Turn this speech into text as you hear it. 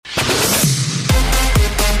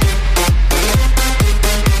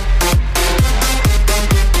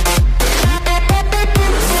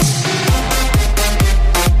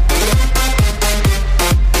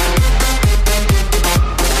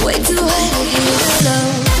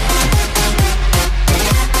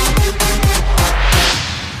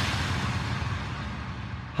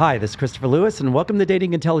Hi, this is Christopher Lewis, and welcome to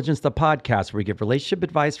Dating Intelligence, the podcast where we give relationship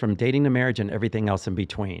advice from dating to marriage and everything else in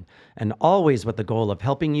between. And always with the goal of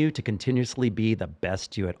helping you to continuously be the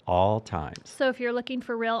best you at all times. So if you're looking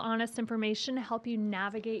for real, honest information to help you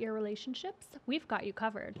navigate your relationships, we've got you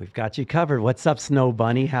covered. We've got you covered. What's up, Snow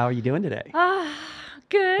Bunny? How are you doing today?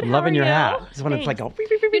 Good. I'm loving your hat. Thanks. This one, it's like,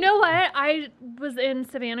 You know what? I was in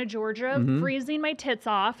Savannah, Georgia, freezing my tits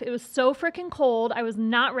off. It was so freaking cold. I was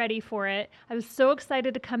not ready for it. I was so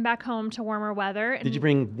excited to come back home to warmer weather. And Did you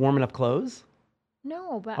bring warm enough clothes?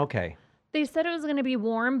 No, but Okay. they said it was going to be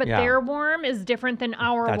warm, but Yeah. their warm is different than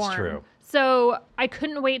our warm. That's true. So I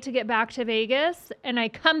couldn't wait to get back to Vegas, and I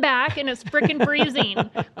come back and it's freaking freezing,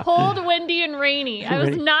 cold, windy, and rainy. I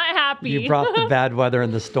was not happy. You brought the bad weather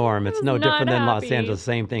and the storm. It's no not different than Los happy. Angeles.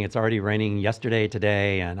 Same thing. It's already raining yesterday,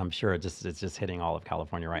 today, and I'm sure it's just hitting all of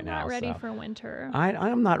California right now. Not ready so. for winter.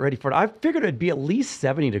 I'm not ready for it. I figured it'd be at least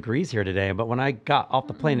 70 degrees here today, but when I got off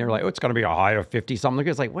the plane, they were like, oh, it's going to be a high of 50-something.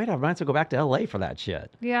 It's like, wait, I might as well go back to LA for that shit.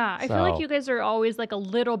 Yeah, I feel like So- you guys are always like a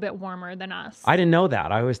little bit warmer than us. I didn't know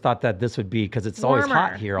that. I always thought that this would be, because it's always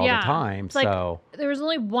hot here all Yeah. the time. It's like, So, there was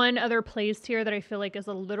only one other place here that I feel like is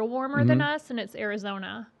a little warmer than us, and it's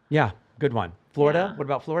Arizona. yeah, good one. Florida? Yeah. What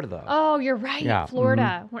about Florida, though? Oh, you're right. Yeah,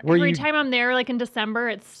 Florida. Where Every you- time I'm there, like in December,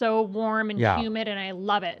 it's so warm and Yeah. humid, and I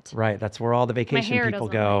love it. Right. That's where all the My vacation hair people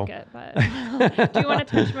doesn't go. like it, but do you want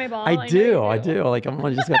to touch my ball? I know do. you I do. Like, I'm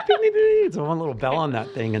going to just go, beep, beep, beep. It's one little bell on that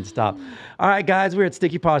thing and stuff. All right, guys, we're at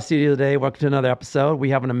Sticky Paw Studio today. Welcome to another episode. We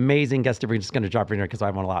have an amazing guest. We're just going to drop in here because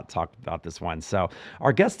I want a lot to talk about this one. So,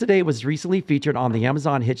 our guest today was recently featured on the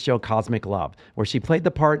Amazon hit show Cosmic Love, where she played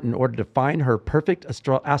the part in order to find her perfect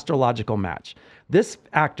astrological match. This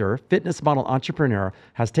actor, fitness model entrepreneur,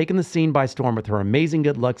 has taken the scene by storm with her amazing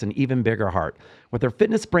good looks and even bigger heart. With her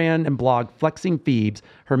fitness brand and blog, Flexing Phoebes,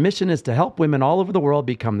 her mission is to help women all over the world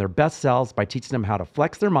become their best selves by teaching them how to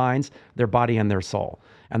flex their minds, their body, and their soul.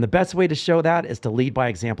 And the best way to show that is to lead by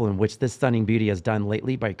example, in which this stunning beauty has done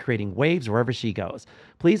lately by creating waves wherever she goes.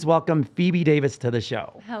 Please welcome Phoebe Davis to the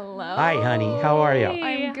show. Hello. Hi, honey. How are you?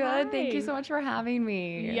 Hey, I'm good. Thank you hi. so much for having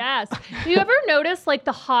me. Yes. Do you ever notice like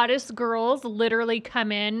the hottest girls literally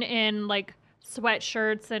come in like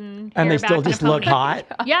sweatshirts and And hair they still back in a just look pony? hot?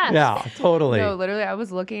 Yes. Yeah, totally. No, literally, I was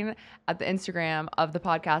looking at the Instagram of the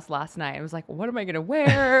podcast last night. I was like, what am I going to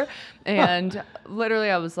wear? And literally,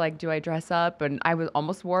 I was like, do I dress up? And I was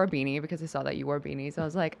almost wore a beanie because I saw that you wore beanies. I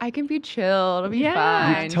was like, I can be chill. It'll be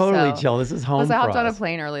Yeah. fine. Totally So- chill. This is home Plus, I for hopped on a us.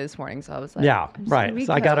 plane early this morning, so I was like, Yeah, I'm just right. gonna be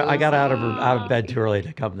So I got out cozy. of bed too early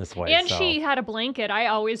to come this way. And so. she had a blanket. I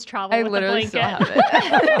always travel I with a literally blanket. still have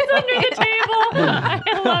it. It's under the table.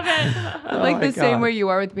 I love it. Oh Like my the same God. way you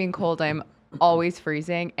are with being cold. I'm always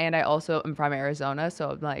freezing, and I also am from Arizona, so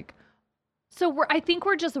I'm like, So I think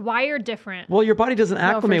we're just wired different. Well, your body doesn't for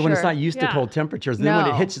acclimate when it's sure. not used to Yeah. cold temperatures. And then when it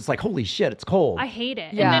No. hits, it's like, holy shit, it's cold. I hate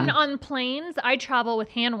it. Yeah. And then on planes, I travel with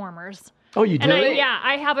hand warmers. Oh, you do? And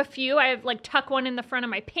I have a few. I have like tuck one in the front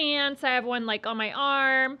of my pants. I have one like on my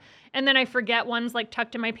arm. And then I forget one's like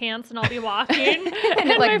tucked in my pants and I'll be walking. and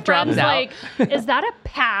it, like, my drops friend's out. like, is that a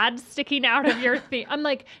pad sticking out of your thing? I'm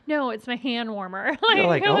like, no, it's my hand warmer. You're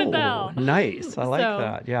like, what the oh, hell? nice. I like So,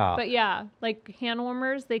 that. Yeah. But yeah, like hand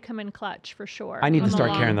warmers, they come in clutch for sure. I need to on the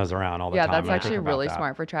start long- carrying those around all the yeah, time. that's when I think actually about really that.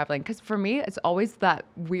 smart for traveling. Because for me, it's always that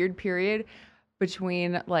weird period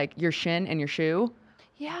between like your shin and your shoe.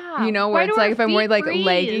 Yeah. You know, Why where it's do our like if I'm wearing feet like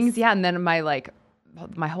leggings, freeze? yeah, and then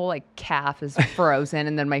my whole like calf is frozen,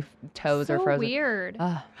 and then my toes are So frozen. weird.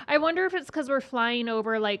 Ugh. I wonder if it's because we're flying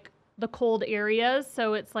over like the cold areas,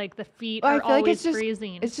 so it's like the feet Well, I are feel like always it's just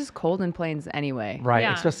freezing. it's just cold in planes anyway. Right.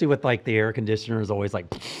 Yeah. Especially with like the air conditioner is always like,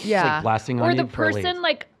 it's Yeah. like blasting or on the you. for leaves. person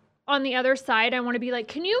like on the other side, I want to be like,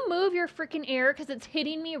 can you move your freaking air because it's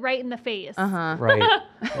hitting me right in the face. Uh huh. Right.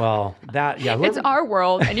 Well, that, yeah. It's our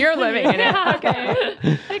world, and you're living in it. Yeah, okay.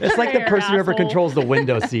 It's like the Air, person who ever asshole. controls the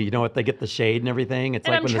window seat. You know, if they get the shade and everything. It's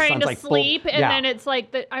And like I'm when the trying sun's to like full- sleep, and yeah. then it's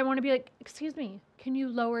like that. I want to be like, excuse me, can you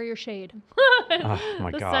lower your shade? Oh,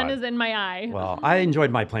 my the God. sun is in my eye. Well, I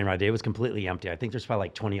enjoyed my plane ride today. It was completely empty. I think there's probably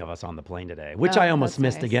like 20 of us on the plane today, which Oh, I almost that's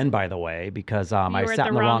missed nice. again, by the way, because I were at sat the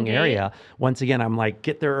in the wrong wrong gate. area. Once again, I'm like,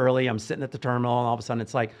 get there early. I'm sitting at the terminal, and all of a sudden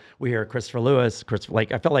it's like, we hear Christopher Lewis.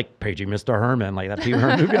 Like, I felt like paging Mr. Herman, like that Pee Wee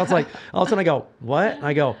Herman movie. I was like, all of a sudden I go, what? And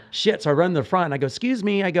I go, shit. So I run to the front, and I go, excuse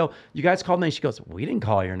me. I go, you guys called me? She goes, we didn't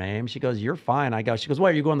call your name. She goes, you're fine. I go, she goes,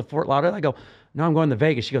 what, are you going to Fort Lauderdale? I go, no, I'm going to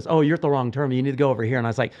Vegas. She goes, oh, you're at the wrong terminal. You need to go over here. And I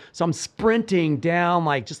was like, so I'm sprinting down,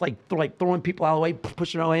 like just like throwing people out of the way,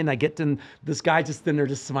 pushing them away. And I get to this guy just in there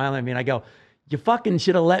just smiling at me. And I go, you fucking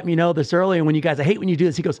should have let me know this early. And when you guys, I hate when you do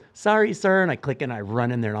this. He goes, sorry, sir. And I click and I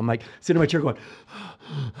run in there and I'm like sitting in my chair going,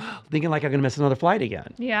 thinking like I'm going to miss another flight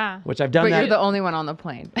again. Yeah. Which I've done But that. you're the only one on the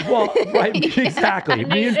plane. Well, right. Exactly.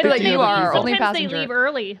 Me and It's 50 you other are people. only Sometimes they passenger. leave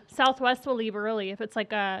early. Southwest will leave early if it's like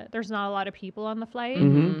there's not a lot of people on the flight.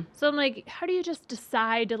 Mm-hmm. So I'm like, how do you just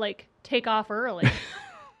decide to like take off early?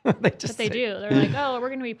 They just But they do. They're like, oh, we're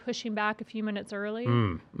going to be pushing back a few minutes early.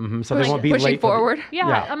 So they won't be Pushing late for the- forward. Yeah,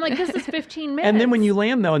 Yeah. I'm like, this is 15 minutes. And then when you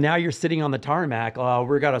land, though, now you're sitting on the tarmac. Oh,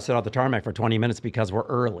 we're got to sit on the tarmac for 20 minutes because we're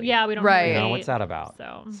early. yeah, we don't Right. You have know, to what's wait. that about?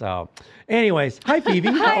 So. Anyways, hi, Phoebe.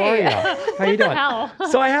 How are you? How you doing? hell?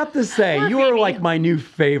 So I have to say, Poor you are Phoebe. like my new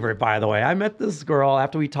favorite, by the way. I met this girl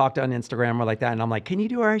after we talked on Instagram or like that, and I'm like, can you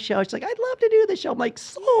do our show? She's like, I'd love to do the show. I'm like,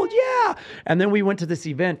 sold, yeah. And then we went to this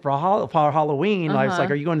event for Halloween. I was like,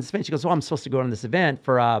 are you going to this event? She goes, well, I'm supposed to go to this event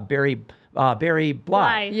for Barry Bly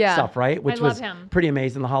Bly. Yeah. stuff, right? Which love was him. pretty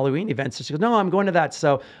amazing, the Halloween event. So she goes, no, I'm going to that.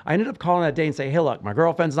 So I ended up calling that day and say, hey, look, my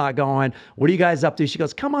girlfriend's not going. What are you guys up to? She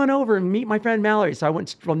goes, come on over and meet my friend Mallory. So I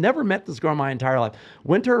went, well, never met this girl my entire life.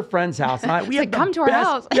 Went to her friend's house. And we had like, the come to our best-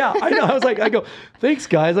 house. Yeah, I know. I go, thanks,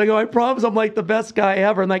 guys. I go, I promise I'm like the best guy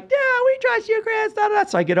ever. And like, yeah, we trust you, Chris. Da, da, da.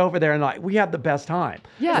 So I get over there and like, we had the best time.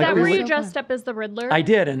 Yeah. Is Like, that we where were- you dressed up as the Riddler? I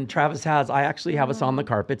did, and Travis I actually have us on the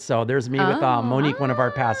carpet. So there's me with Monique, one of our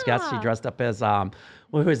past guests. She dressed up as, well,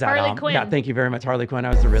 who is that? Harley Quinn. Yeah, thank you very much, Harley Quinn. I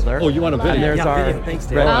was the Riddler. Oh, you want a video? And there's Yeah, our video. Thanks,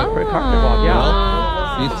 Dave. red Oh. carpet walk.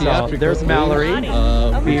 Yeah. Be So theatrical, there's please. Mallory.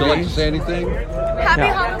 Would you like Phoebe. to say anything? Happy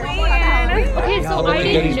Yeah. Halloween! Okay, so How I about the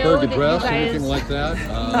didn't know Gettysburg that Address, you anything guys like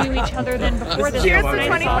that? knew each other then before this. Cheers When to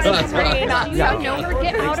I saw 2023. this, you Yeah. don't know her.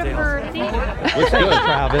 Get out of her thing. What's good?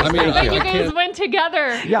 Travis. I mean, Thank I, Like I you guys can't. went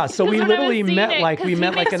together. Yeah, so we 'Cause when I was literally seeing met it, like 'cause we he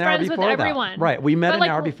met like makes an hour friends with before that. everyone. Right, we met But, an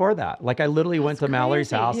like, hour before that. Like I literally went to Mallory's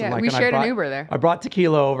crazy. house Yeah, and like we and I shared an brought- Uber there. I brought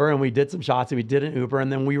tequila over and we did some shots and we did an Uber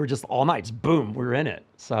and then we were just all night, just boom, we were in it.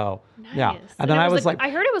 So yeah, Nice. and then it I was a- like, I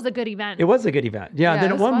heard it was a good event. it was a good event. Yeah. Yeah, And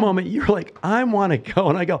then it at was one fun. moment you're like, I want to go.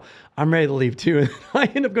 And I go, I'm ready to leave too. And I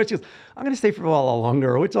end up going, she goes, I'm going to stay for a while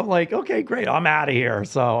longer, which I'm like, okay, great. I'm out of here.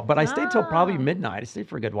 So, but I stayed till probably midnight. I stayed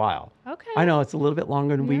for a good while. Okay. I know it's a little bit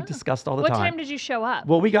longer than we discussed all the What time. time did you show up?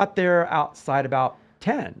 Well, we got there outside about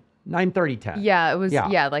 9:30, 10. Yeah, it was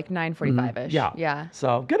Yeah. like 9:45ish. Yeah. Yeah.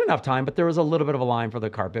 So good enough time, but there was a little bit of a line for the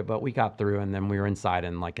carpet, but we got through and then we were inside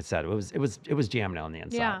and like I said, it was jamming on the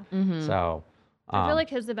inside. Yeah. So I feel like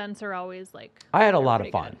his events are always like. I had a they're lot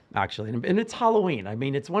of pretty fun, actually. And it's Halloween. I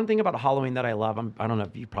mean, it's one thing about Halloween that I love. I don't know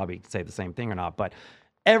if you probably say the same thing or not, but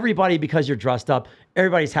everybody, because you're dressed up,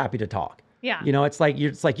 everybody's happy to talk. Yeah. You know, it's like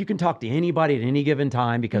you can talk to anybody at any given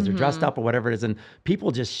time because they're dressed up or whatever it is. And people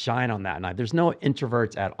just shine on that night. There's no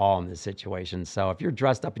introverts at all in this situation. So if you're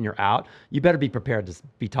dressed up and you're out, you better be prepared to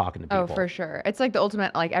be talking to people. Oh, for sure. It's like the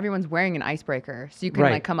ultimate, like everyone's wearing an icebreaker. So you can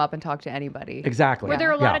Right. like come up and talk to anybody. Exactly. Were there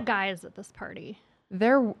a lot Yeah. of guys at this party?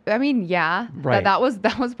 I mean, yeah. Right. That was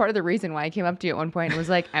part of the reason why I came up to you at one point and was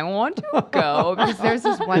like, I want to go because there's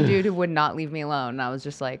this one dude who would not leave me alone. And I was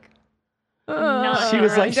just like, No. She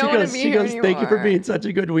was I like, don't wanna she be here goes, thank you for anymore." being such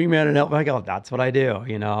a good wingman and help. I go, that's what I do.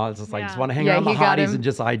 You know, it's just like, I just Yeah. want to hang Yeah, around the he got hotties him.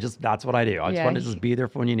 and that's what I do. I just Yeah, want to he- just be there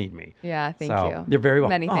for when you need me. Yeah, thank So, you. You're very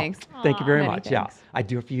welcome. Many Oh, thanks. Thank you very Many much. Yeah. thanks. I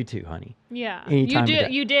do it for you too, honey. Yeah. Anytime of you day.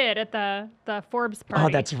 did. You did at the Forbes party. Oh,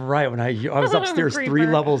 that's right. When I was upstairs 3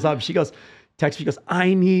 Creeper. levels up, she goes, text me, goes,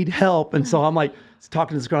 I need help. And so I'm like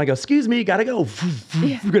talking to this girl. I go, excuse me, gotta go.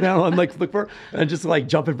 Go down and like look for her and just like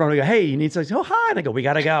jump in front of her. I go, hey, you need something? Oh, hi. And I go, we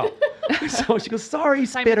gotta go. So she goes, sorry,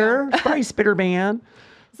 Time to spitter. Sorry, spitter man.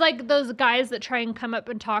 It's like those guys that try and come up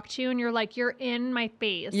and talk to you, and you're like, you're in my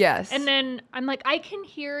face. Yes. And then I'm like, I can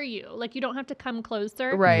hear you. Like, you don't have to come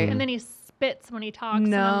closer. Right. And then he spits when he talks.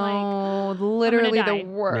 And I'm No, literally the die.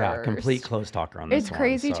 worst. Yeah, complete close talker on this It's one,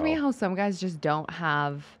 crazy to me so. how some guys just don't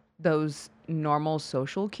have those normal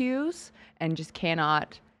social cues and just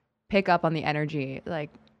cannot pick up on the energy, like,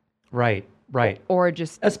 Right. or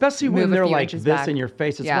just Especially when move a they're few like inches this back. in your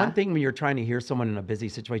face. It's Yeah. one thing when you're trying to hear someone in a busy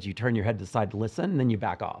situation, you turn your head to the side to listen, and then you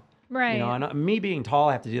back off. Right. You know, and me being tall,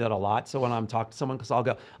 I have to do that a lot. So when I'm talking to someone, because I'll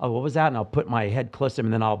go, oh, what was that? And I'll put my head close to them,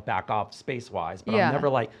 and then I'll back off space-wise. But Yeah. I'm never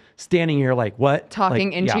like standing here like, what? talking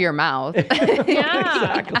Like, into yeah. your mouth. yeah.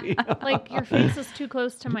 Exactly. Like, your face is too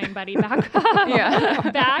close to mine, buddy. Back up. Yeah.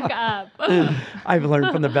 Back up. I've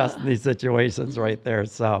learned from the best in these situations right there.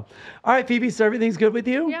 So, all right, Phoebe, so everything's good with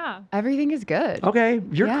you? Yeah. Everything is good. Okay,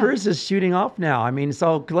 your Yeah. cruise is shooting off now. I mean,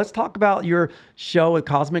 so let's talk about your show with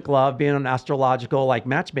Cosmic Love being an astrological like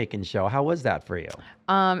matchmaking show. How was that for you?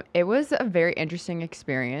 It was a very interesting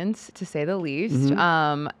experience, to say the least.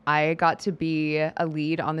 Mm-hmm. I got to be a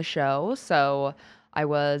lead on the show, so I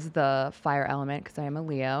was the fire element because I am a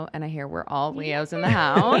Leo, and I hear we're all Leos in the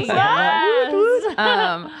house.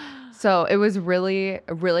 Yes. So it was really,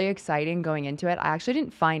 really exciting going into it. I actually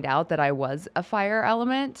didn't find out that I was a fire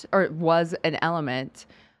element or was an element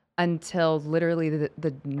until literally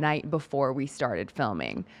the night before we started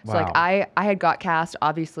filming. So like Wow. I had got cast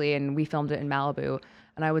obviously, and we filmed it in Malibu,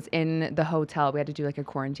 and I was in the hotel. We had to do like a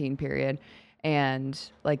quarantine period. And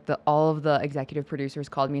like all of the executive producers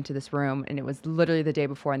called me into this room, and it was literally the day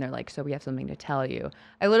before, and they're like, "So we have something to tell you."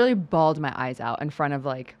 I literally bawled my eyes out in front of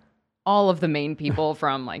like all of the main people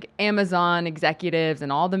from like Amazon executives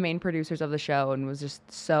and all the main producers of the show, and was just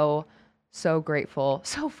so grateful,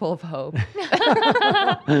 so full of hope.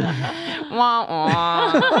 Wah,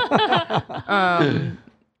 wah.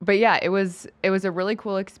 But yeah, it was a really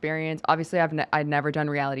cool experience. Obviously, I'd never done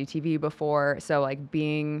reality TV before, so like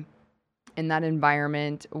being in that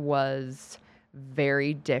environment was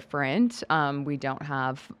very different. We don't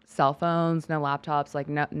have cell phones, no laptops, like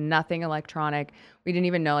nothing electronic. We didn't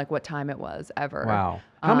even know like what time it was ever. Wow.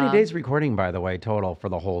 How many days recording, by the way, total for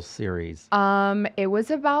the whole series? It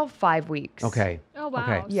was about 5 weeks. Okay. Oh, wow.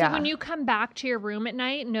 Okay. So Yeah. when you come back to your room at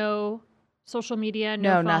night, no social media,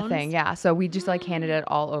 No, phones? nothing. Yeah. So we just like handed it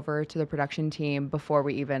all over to the production team before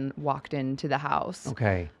we even walked into the house.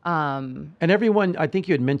 Okay. Um, And everyone, I think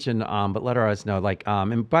you had mentioned, but let us know, like,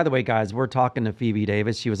 and by the way, guys, we're talking to Phoebe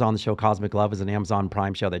Davis. She was on the show Cosmic Love, is an Amazon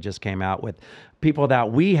Prime show that just came out with people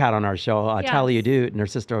that we had on our show. Yes. Talia Dute and her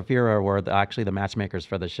sister Ophira were actually the matchmakers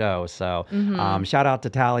for the show. So shout out to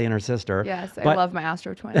Talia and her sister. yes, I But- love my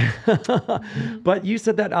Astro twin. But you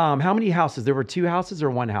said that, how many houses? There were 2 houses or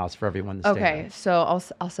 1 house for everyone to stay Okay, in? so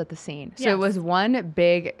I'll set the scene. So Yes. it was one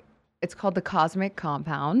big. It's called the Cosmic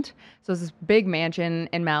Compound. So it's this big mansion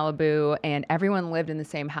in Malibu, and everyone lived in the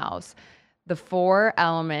same house. The 4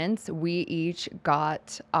 elements, we each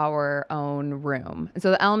got our own room. So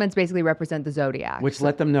the elements basically represent the zodiac. Which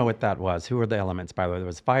let them know what that was. Who were the elements, by the way? There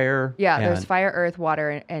was fire. Yeah, there's and- fire, earth,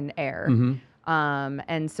 water, and air.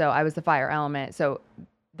 And so I was the fire element. So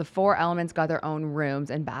the 4 elements got their own rooms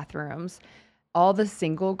and bathrooms. All the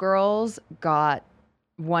single girls got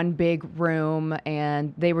one big room,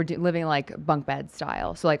 and they were living like bunk bed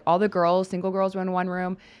style. So like all the girls, single girls were in one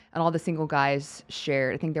room, and all the single guys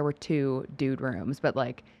shared. I think there were 2 dude rooms, but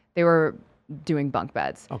like they were doing bunk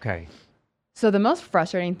beds. Okay. So the most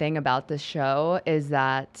frustrating thing about this show is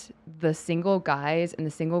that the single guys and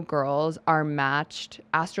the single girls are matched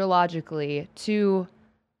astrologically to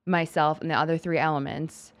myself and the other 3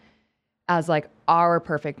 elements as like our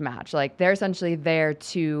perfect match. Like they're essentially there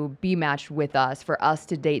to be matched with us, for us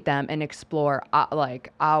to date them and explore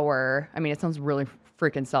like our, I mean, it sounds really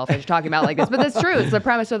freaking selfish talking about like this, but that's true. It's the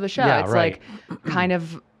premise of the show. Yeah, it's right. like kind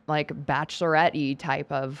of like bachelorette-y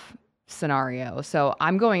type of scenario. So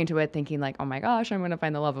I'm going into it thinking like, oh my gosh, I'm going to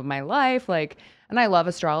find the love of my life. Like, and I love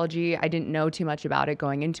astrology. I didn't know too much about it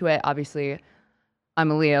going into it. Obviously, I'm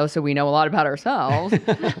a Leo, so we know a lot about ourselves.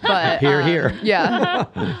 But Here. yeah.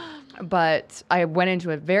 But I went into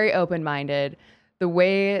it very open-minded. The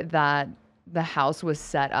way that the house was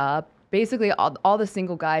set up, basically all the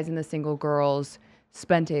single guys and the single girls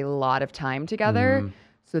spent a lot of time together.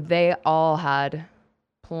 So they all had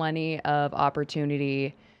plenty of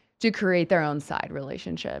opportunity to create their own side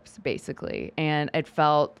relationships, basically. And it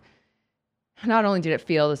felt, not only did it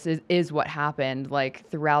feel, this is what happened, like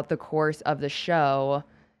throughout the course of the show,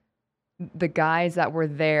 the guys that were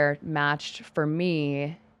there matched for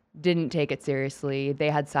me didn't take it seriously. They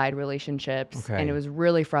had side relationships. Okay. And it was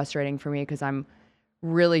really frustrating for me because I'm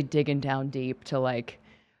really digging down deep to like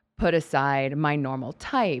put aside my normal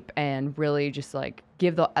type and really just like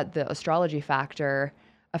give the astrology factor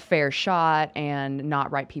a fair shot and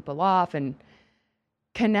not write people off and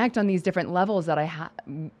connect on these different levels that I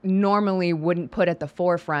normally wouldn't put at the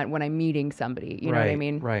forefront when I'm meeting somebody. You know what I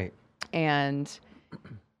mean? Right. And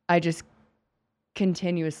I just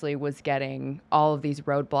continuously was getting all of these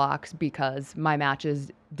roadblocks because my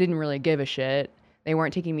matches didn't really give a shit. They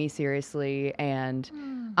weren't taking me seriously. And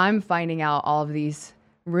I'm finding out all of these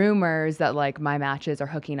rumors that like my matches are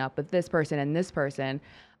hooking up with this person and this person.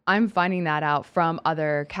 I'm finding that out from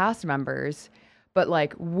other cast members, but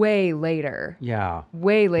like way later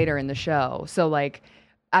in the show. So like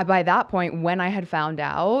by that point, when I had found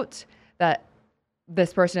out that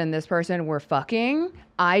this person and this person were fucking,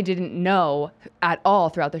 I didn't know at all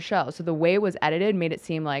throughout the show. So the way it was edited made it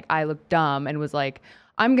seem like I looked dumb and was like,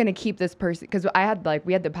 I'm going to keep this person, because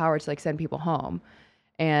we had the power to like send people home.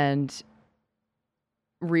 And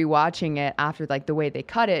rewatching it after like the way they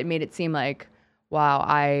cut it made it seem like, wow,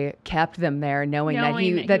 I kept them there knowing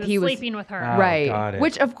that he was sleeping with her. Oh, right. got it.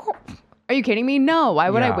 Which of course, Are you kidding me? No. Why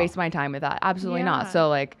would I Yeah. waste my time with that? Absolutely not. Yeah. So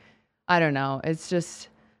like, I don't know. It's just,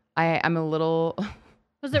 I'm a little,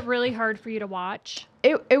 Was it really hard for you to watch?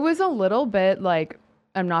 it was a little bit like,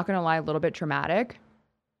 I'm not going to lie, a little bit traumatic,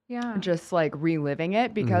 Yeah. just like reliving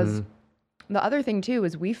it because the other thing too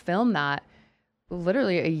is we filmed that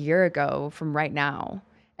literally a year ago from right now.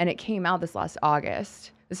 And it came out this last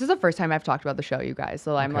August. This is the first time I've talked about the show, you guys.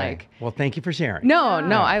 So I'm Okay. like, well, thank you for sharing. no,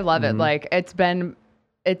 Yeah. I love it. Like it's been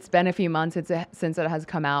a few months since it has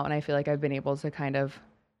come out, and I feel like I've been able to kind of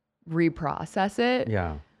reprocess it.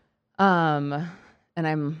 Yeah. And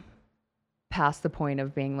I'm past the point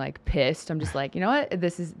of being like pissed. I'm just like, you know what?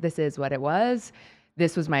 This is what it was.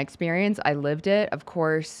 This was my experience. I lived it. Of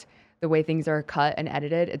course, the way things are cut and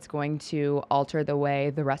edited, it's going to alter the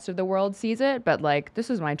way the rest of the world sees it. But like, this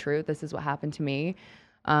is my truth. This is what happened to me.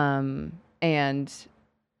 And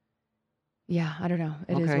yeah, I don't know.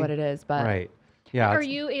 It is Okay. what it is. But Right. Yeah. Are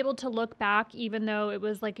it's- you able to look back, even though it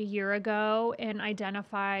was like a year ago, and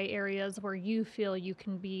identify areas where you feel you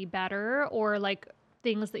can be better, or like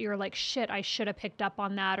things that you're like, shit, I should have picked up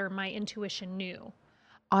on that, or my intuition knew?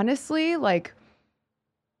 honestly, like,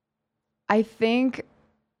 I think,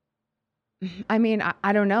 I mean,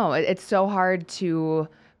 I don't know. It's so hard to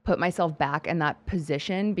put myself back in that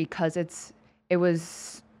position because it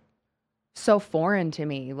was so foreign to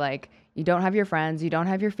me. Like, you don't have your friends, you don't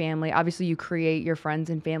have your family. Obviously, you create your friends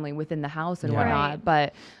and family within the house and Yeah. whatnot.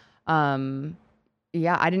 But,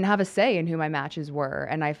 yeah, I didn't have a say in who my matches were,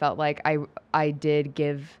 and I felt like I did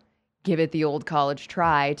give it the old college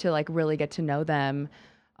try to like really get to know them,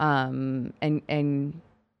 and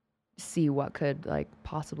see what could like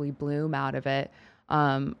possibly bloom out of it.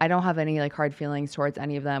 I don't have any like hard feelings towards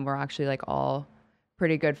any of them. We're actually like all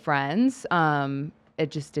pretty good friends. It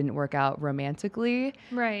just didn't work out romantically,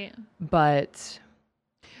 Right. but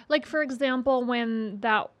Like, for example, when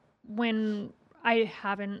I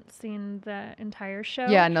haven't seen the entire show.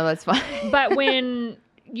 yeah, no, that's fine. But when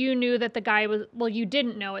you knew that the guy was, well, you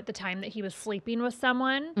didn't know at the time that he was sleeping with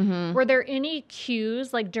someone. Mhm. Were there any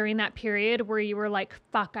cues like during that period where you were like,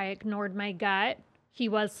 fuck, I ignored my gut, he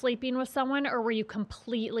was sleeping with someone, or were you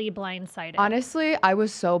completely blindsided? Honestly, I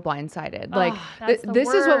was so blindsided. Like that's the this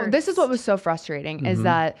is what worst. was so frustrating is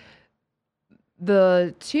that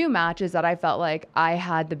the two matches that I felt like I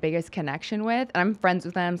had the biggest connection with, and I'm friends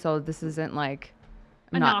with them, so this isn't like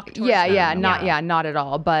A not knock towards yeah, them. not at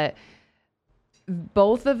all. But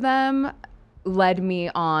both of them led me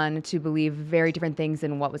on to believe very different things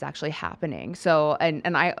than what was actually happening. So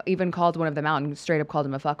and I even called one of them out and straight up called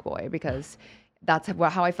him a fuckboy because that's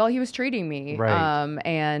how I felt he was treating me. Right.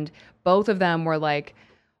 And both of them were like,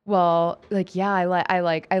 well, like, yeah, I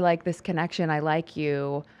like this connection. I like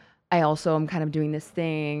you. I also am kind of doing this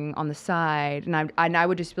thing on the side. And I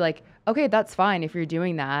would just be like, okay, that's fine. If you're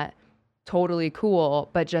doing that, totally cool.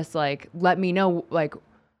 But just like, let me know, like,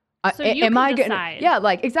 So you am can I gonna, decide. yeah,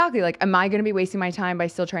 like exactly. Like, am I going to be wasting my time by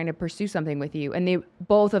still trying to pursue something with you? And they,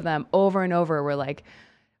 both of them over and over were like,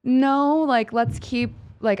 no, like, let's keep,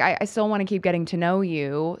 like, I still want to keep getting to know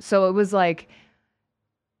you. So it was like,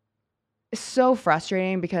 so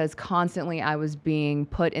frustrating because constantly I was being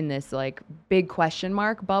put in this like big question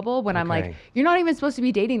mark bubble when I'm like, Okay. you're not even supposed to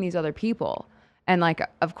be dating these other people. And like,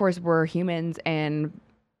 of course we're humans and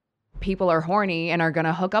people are horny and are going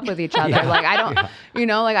to hook up with each other. Yeah. Like I don't, you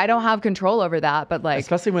know, like I don't have control over that, but like,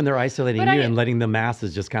 Especially when they're isolating But you I- and letting the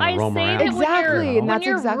masses just kind I of roam say around. that Exactly, when and you're, that's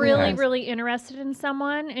when exactly you're what really, I- really interested in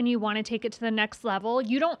someone and you want to take it to the next level,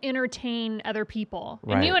 you don't entertain other people.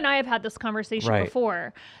 And you Right. and I have had this conversation Right.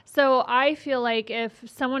 before. So I feel like if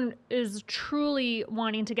someone is truly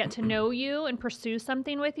wanting to get to know you and pursue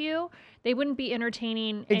something with you, they wouldn't be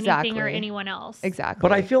entertaining anything or Exactly. anyone else. exactly.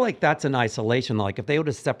 But I feel like that's in isolation. Like if they would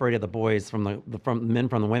have separated the boys from the men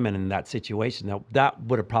from the women in that situation, that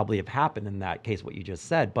would have probably have happened in that case. What you just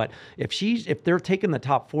said. But if they're taking the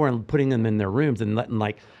top four and putting them in their rooms and letting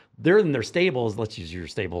like they're in their stables, let's use your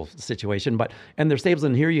stable situation, and their stables,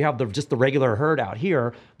 and here you have just the regular herd out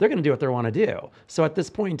here, they're going to do what they want to do. So at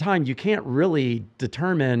this point in time, you can't really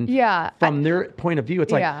determine Yeah, from their point of view.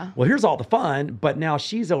 It's like, Yeah. well, here's all the fun, but now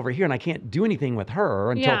she's over here and I can't do anything with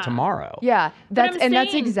her until Yeah. tomorrow. yeah, that's I'm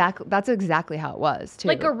that's saying- exactly how it was too.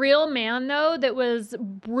 Like a real man, though, that was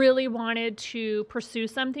really wanted to pursue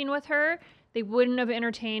something with her, they wouldn't have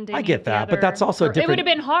entertained any I get of the that, but other- that's also or It different- would have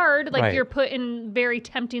been hard. Like Right. you're put in very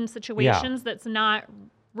tempting situations that's not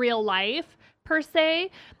real life per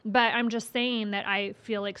se. But I'm just saying that I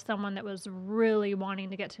feel like someone that was really wanting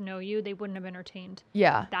to get to know you, they wouldn't have entertained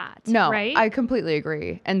yeah, that. no, right? I completely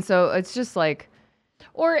agree. And so it's just like,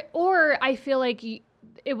 Or I feel like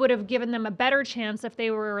it would have given them a better chance if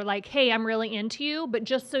they were like, hey, I'm really into you, but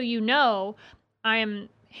just so you know, I'm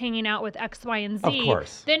hanging out with X, Y, and Z. Of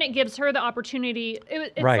course. Then it gives her the opportunity.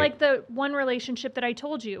 It's Right. like the one relationship that I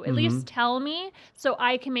told you. At least tell me so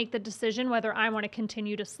I can make the decision whether I want to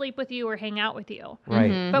continue to sleep with you or hang out with you.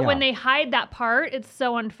 Right. But when Yeah. they hide that part, it's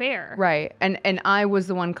so unfair. Right. And I was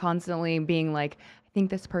the one constantly being like, I think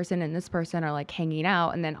this person and this person are like hanging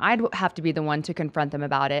out. And then I'd have to be the one to confront them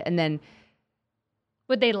about it. And then,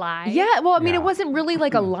 Would they lie? yeah, well, I mean, Yeah. it wasn't really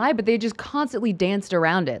like a lie, but they just constantly danced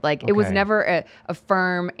around it. Like, it was Okay. never a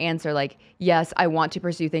firm answer, like, yes, I want to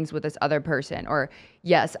pursue things with this other person, or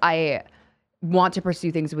yes, I want to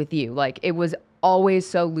pursue things with you. Like, it was always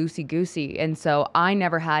so loosey-goosey. And so I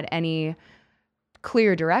never had any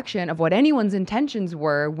clear direction of what anyone's intentions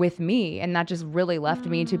were with me. And that just really left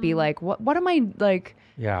me to be like, what am I, like,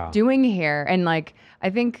 Yeah. doing here? And, like, I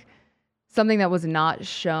think something that was not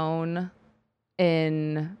shown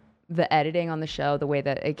in the editing on the show, the way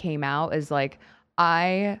that it came out, is like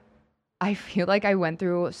I feel like I went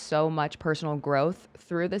through so much personal growth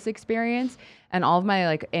through this experience, and all of my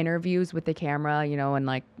like interviews with the camera, you know, and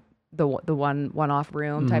like the one-off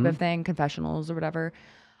room type of thing, confessionals or whatever.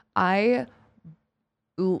 I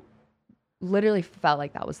literally felt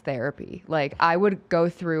like that was therapy. Like, I would go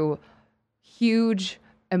through huge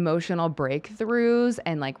emotional breakthroughs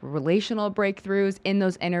and like relational breakthroughs in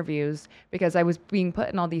those interviews because I was being put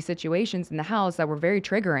in all these situations in the house that were very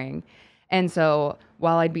triggering. And so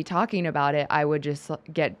while I'd be talking about it, I would just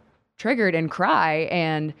get triggered and cry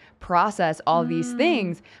and process all these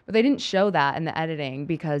things. But they didn't show that in the editing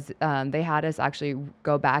because they had us actually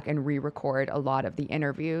go back and re-record a lot of the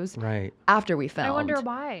interviews Right. after we filmed. I wonder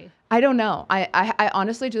why. I don't know. I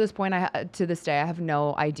honestly, to this point, to this day, I have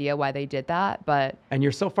no idea why they did that. But And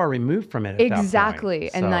you're so far removed from it. At exactly,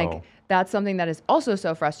 That point. and So- like that's something that is also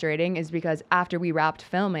so frustrating is because after we wrapped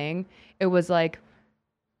filming, it was like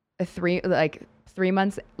 3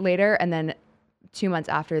 months later, and then 2 months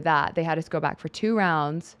after that, they had us go back for 2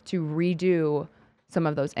 rounds to redo some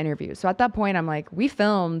of those interviews. So at that point, I'm like, we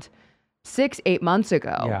filmed 6-8 months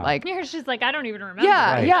ago. Yeah. Like, You're just like, I don't even remember.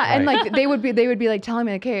 yeah, Right, yeah, and right. like they would be like telling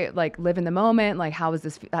me like, hey, like live in the moment. Like, how is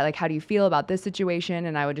this? Like, how do you feel about this situation?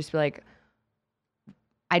 And I would just be like,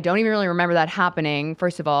 I don't even really remember that happening.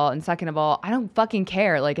 First of all, and second of all, I don't fucking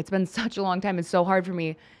care. Like, it's been such a long time. It's so hard for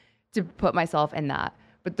me to put myself in that.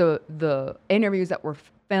 But the interviews that were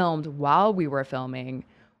filmed while we were filming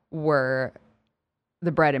were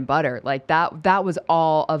the bread and butter. Like that was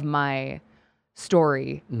all of my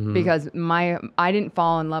story because I didn't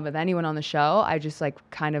fall in love with anyone on the show. I just like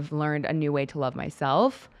kind of learned a new way to love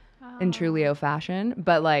myself in true Leo fashion.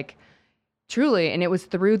 But like truly, and it was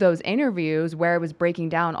through those interviews where I was breaking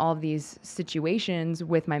down all of these situations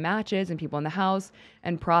with my matches and people in the house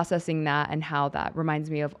and processing that and how that reminds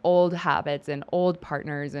me of old habits and old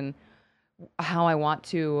partners and how I want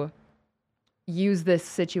to use this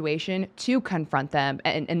situation to confront them.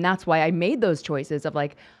 And that's why I made those choices of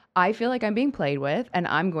like, I feel like I'm being played with and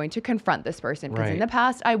I'm going to confront this person because in Right. the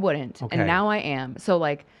past I wouldn't. Okay. And now I am. So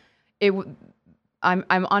like I'm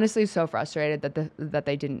honestly so frustrated that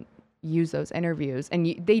they didn't use those interviews.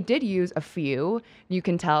 And they did use a few. You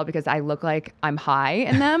can tell because I look like I'm high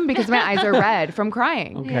in them because my eyes are red from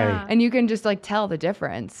crying. Okay. Yeah. And you can just like tell the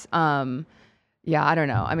difference. Yeah, I don't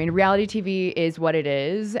know. I mean, reality TV is what it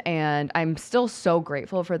is, and I'm still so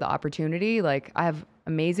grateful for the opportunity. Like, I have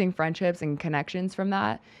amazing friendships and connections from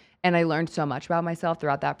that, and I learned so much about myself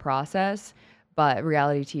throughout that process. But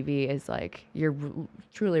reality TV is like you're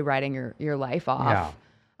truly writing your life off,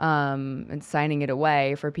 and signing it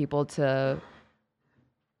away for people to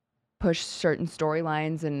push certain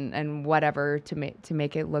storylines and whatever to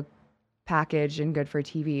make it look packaged and good for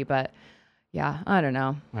TV. But yeah, I don't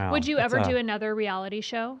know. Wow. Would you That's ever a- do another reality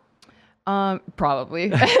show? Probably.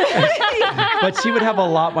 But she would have a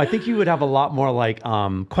lot. I think you would have a lot more like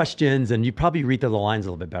questions, and you probably read through the lines a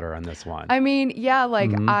little bit better on this one. I mean, yeah,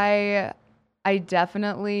 like I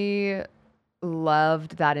definitely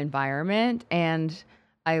loved that environment, and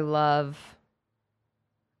I love,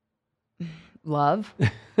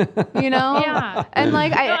 you know? Yeah. And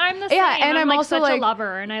like No, I'm the same. yeah, and I'm like also such like a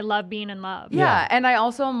lover, and I love being in love. yeah, and I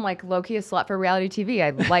also am like low-key a slut for reality TV.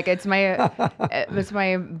 I like it's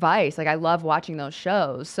my vice. Like I love watching those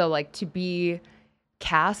shows. So like to be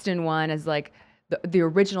cast in one as like the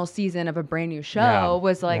original season of a brand new show Yeah,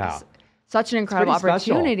 was like yeah. such an incredible pretty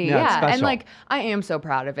special. opportunity. Yeah, it's Yeah. And special. like I am so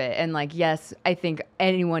proud of it. And like yes, I think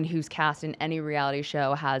anyone who's cast in any reality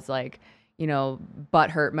show has like, you know,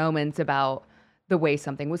 butthurt moments about the way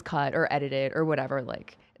something was cut or edited or whatever.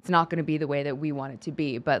 Like it's not going to be the way that we want it to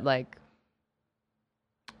be, but like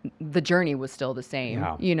the journey was still the same.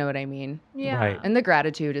 Yeah. You know what I mean? Yeah. Right. And the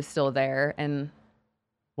gratitude is still there. And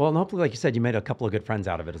Well, and hopefully, like you said, you made a couple of good friends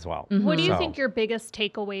out of it as well. What do you So- think your biggest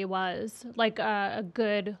takeaway was? Like a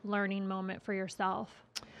good learning moment for yourself?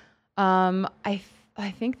 I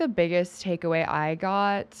think the biggest takeaway I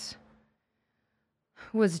got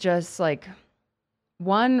was just like,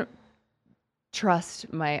 one,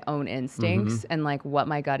 trust my own instincts and like what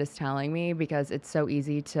my gut is telling me, because it's so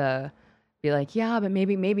easy to be like, yeah, but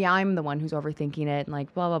maybe I'm the one who's overthinking it and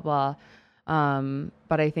like blah blah blah.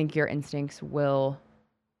 But I think your instincts will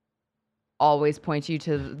always point you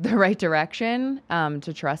to the right direction.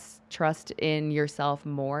 To trust in yourself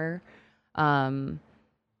more.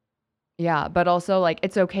 Yeah, but also like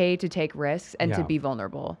it's okay to take risks and to Yeah. be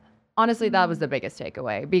vulnerable. Honestly, that was the biggest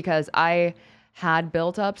takeaway, because I had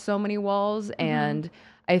built up so many walls, and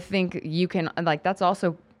I think you can like that's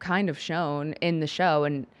also kind of shown in the show,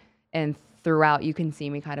 and throughout you can see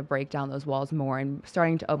me kind of break down those walls more and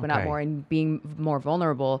starting to open up Okay. more and being more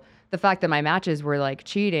vulnerable. The fact that my matches were like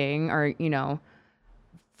cheating or, you know,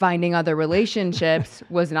 finding other relationships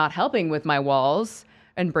was not helping with my walls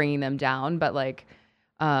and bringing them down, but like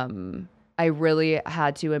I really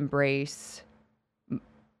had to embrace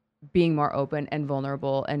being more open and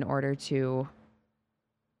vulnerable in order to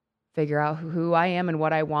figure out who I am and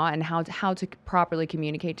what I want and how to properly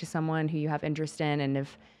communicate to someone who you have interest in, and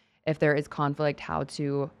if there is conflict, how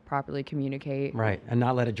to properly communicate. Right. And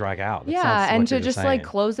not let it drag out. That Yeah, sounds and what to you're just like saying.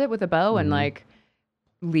 close it with a bow and Mhm. like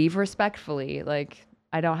leave respectfully. Like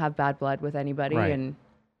I don't have bad blood with anybody, Right. and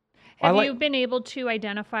Have like- you been able to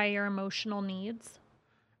identify your emotional needs?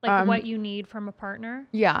 Like what you need from a partner?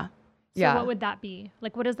 yeah. So Yeah. what would that be?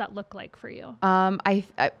 Like what does that look like for you? I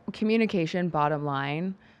communication, bottom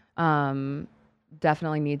line,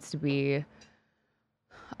 definitely needs to be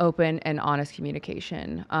open and honest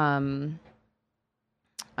communication.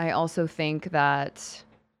 I also think that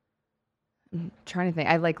I'm trying to think.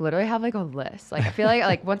 I like literally have like a list. Like I feel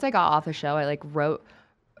like once I got off the show, I like wrote,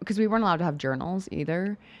 because we weren't allowed to have journals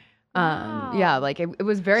either. Yeah, Wow. like it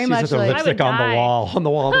was very She's much with the like lipstick on the die. wall. On the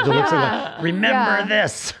wall, the lipstick. Like, remember Yeah.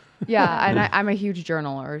 this. yeah, and I'm a huge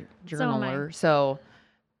journaler. So am I. So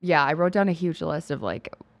yeah, I wrote down a huge list of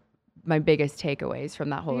like my biggest takeaways from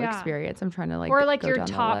that whole Yeah. experience. I'm trying to like Or like go your down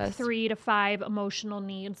the top list. 3 to 5 emotional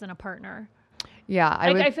needs in a partner. Yeah,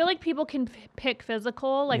 I feel like people can pick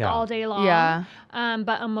physical like Yeah. all day long. Yeah.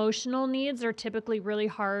 But emotional needs are typically really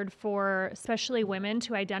hard for especially women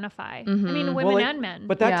to identify. I mean, women Well, and men.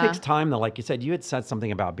 But that Yeah. takes time, though. Like you said, you had said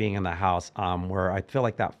something about being in the house, where I feel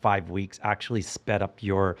like that 5 weeks actually sped up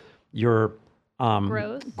your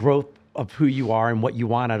growth of who you are and what you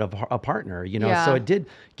want out of a partner. You know, so Yeah. it did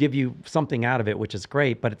give you something out of it, which is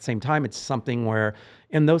great. But at the same time, it's something where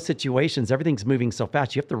in those situations, everything's moving so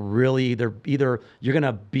fast. You have to really either you're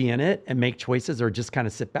gonna be in it and make choices, or just kind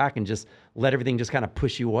of sit back and just let everything just kind of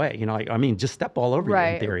push you away. You know, like, I mean, just step all over you in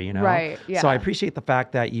Right, theory. You know, right, So I yeah. appreciate the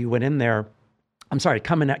fact that you went in there.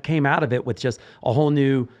 Came out of it with just a whole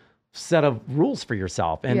new set of rules for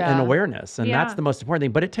yourself and Yeah. awareness. And that's Yeah. the most important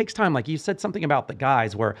thing. But it takes time. Like you said something about the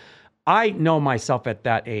guys, where I know myself at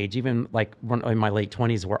that age, even like in my late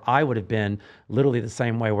 20s, where I would have been literally the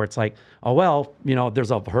same way, where it's like, oh, well, you know, there's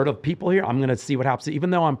a herd of people here. I'm going to see what happens, even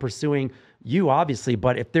though I'm pursuing you, obviously.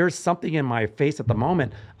 But if there's something in my face at the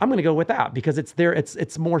moment, I'm going to go with that, because it's there.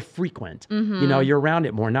 It's more frequent. You know, you're around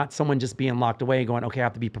it more, not someone just being locked away and going, okay, I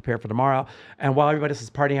have to be prepared for tomorrow. And while everybody else is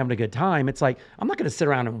partying, having a good time, it's like, I'm not going to sit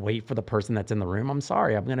around and wait for the person that's in the room. I'm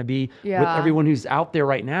sorry. I'm going to be with Yeah. everyone who's out there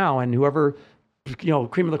right now, and whoever, you know,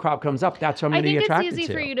 cream of the crop comes up, that's who I'm I going to be think it's attracted easy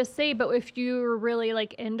to. for you to say, but if you're really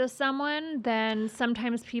like into someone, then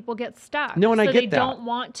sometimes people get stuck. No, and I so get they that. don't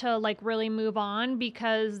want to like really move on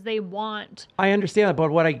because they want. I understand that, but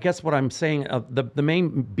what I'm saying, the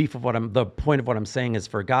main beef of the point of what I'm saying is,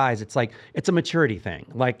 for guys, it's like, it's a maturity thing.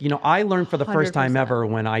 Like, you know, I learned for the first time 100%. ever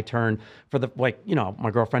when I turned for the, like, you know, my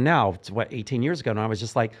girlfriend now, it's 18 years ago, and I was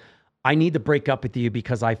just like, I need to break up with you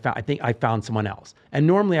because I think I found someone else. And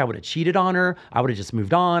normally I would have cheated on her. I would have just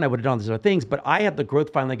moved on. I would have done these other things, but I had the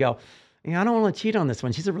growth finally go, yeah, I don't want to cheat on this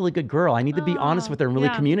one. She's a really good girl. I need to be honest with her and really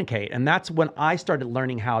yeah. communicate. And that's when I started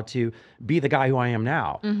learning how to be the guy who I am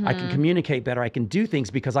now. I can communicate better. I can do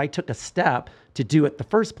things because I took a step to do it the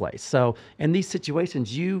first place. So in these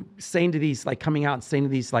situations, you saying to these, like coming out and saying to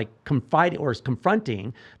these, like confiding or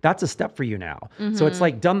confronting, that's a step for you now. So it's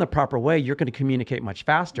like, done the proper way, you're going to communicate much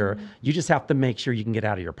faster. You just have to make sure you can get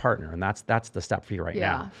out of your partner. And that's the step for you right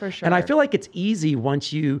now. Yeah, for And I sure. feel like it's easy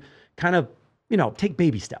once you kind of, you know, take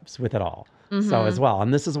baby steps with it all. So as well.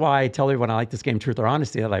 And this is why I tell everyone I like this game, Truth or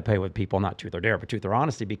Honesty, that I play with people, not Truth or Dare, but Truth or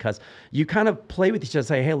Honesty, because you kind of play with each other,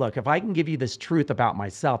 say, hey, look, if I can give you this truth about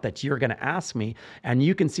myself that you're going to ask me and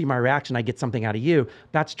you can see my reaction, I get something out of you,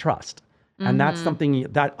 that's trust. And that's something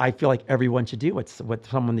that I feel like everyone should do with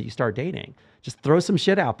someone that you start dating. Just throw some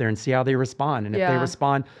shit out there and see how they respond. And if they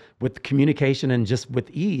respond with communication and just with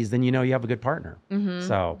ease, then you know you have a good partner.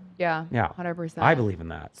 So Yeah. yeah, 100%. I believe in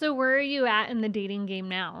that. So where are you at in the dating game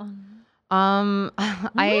now?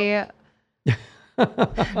 I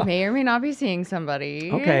may or may not be seeing somebody.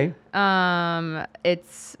 Okay. I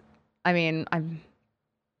mean, I'm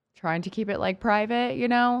trying to keep it like private, you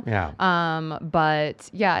know? Yeah. But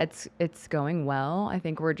yeah, it's going well. I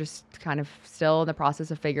think we're just kind of still in the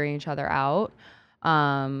process of figuring each other out.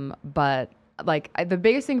 But like the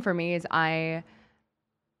biggest thing for me is I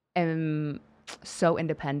am so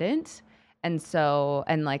independent. And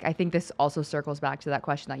like, I think this also circles back to that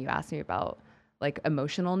question that you asked me about like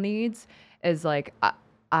emotional needs is like,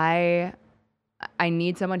 I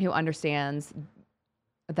need someone who understands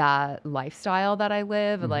that lifestyle that I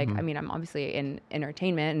live. Like, I mean, I'm obviously in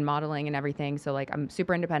entertainment and modeling and everything. So like, I'm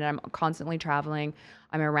super independent. I'm constantly traveling.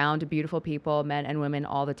 I'm around beautiful people, men and women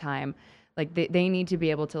all the time. Like they need to be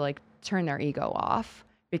able to like turn their ego off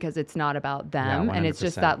because it's not about them. Yeah, and it's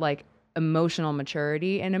just 100%. that like emotional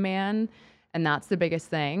maturity in a man. And that's the biggest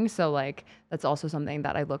thing. So like, that's also something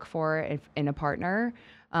that I look for in a partner.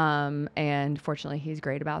 And fortunately he's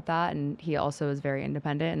great about that. And he also is very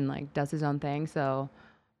independent and like does his own thing. So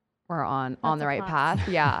we're on That's the a right plus. path.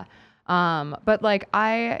 Yeah. But like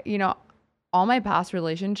all my past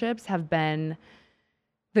relationships have been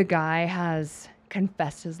the guy has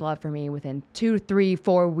confessed his love for me within 2, 3,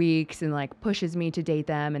 4 weeks and like pushes me to date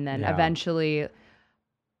them. And then Yeah. eventually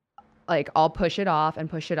like I'll push it off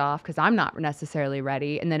because I'm not necessarily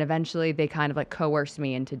ready. And then eventually they kind of like coerce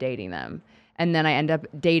me into dating them. And then I end up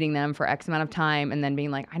dating them for X amount of time and then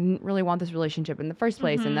being like, I didn't really want this relationship in the first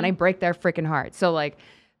place. And then I break their freaking heart. So like,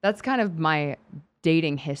 that's kind of my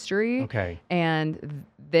dating history. Okay. And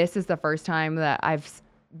this is the first time that I've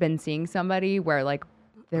been seeing somebody where like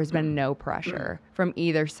there's been no pressure from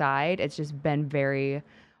either side. It's just been very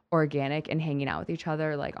organic and hanging out with each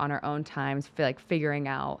other like on our own times, like figuring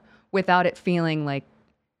out without it feeling like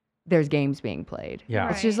there's games being played. Yeah.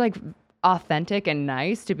 It's just like authentic and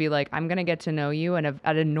nice to be like, I'm going to get to know you at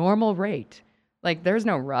a normal rate. Like there's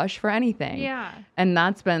no rush for anything. Yeah. And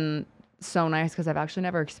that's been so nice because I've actually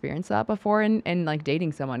never experienced that before in like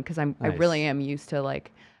dating someone because I Nice. really am used to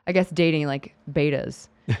like, I guess dating like betas.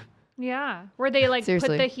 Yeah. Where they like Seriously.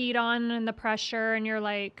 put the heat on and the pressure and you're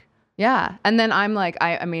like, Yeah. And then I'm like,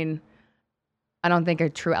 I mean, I don't think a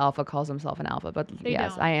true alpha calls himself an alpha, but They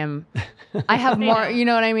yes, don't. I am. I have They more, don't. you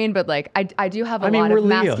know what I mean? But like, I do have a I mean, lot we're of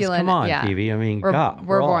Leos. masculine. Come on, yeah. Phoebe. I mean, We're- God,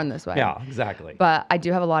 we're all- born this way. Yeah, exactly. But I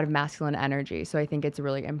do have a lot of masculine energy. So I think it's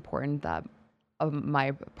really important that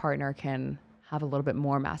my partner can have a little bit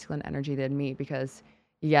more masculine energy than me because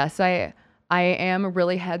yes, I am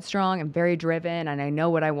really headstrong and very driven and I know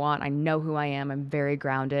what I want. I know who I am. I'm very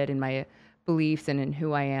grounded in my beliefs and in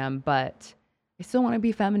who I am, but I still want to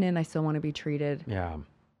be feminine. I still want to be treated yeah.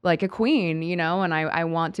 like a queen, you know, and I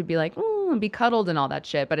want to be like, be cuddled and all that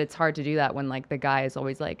shit. But it's hard to do that when like the guy is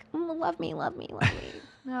always like, love me, love me, love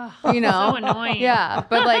me. ugh, You know? so annoying. Yeah.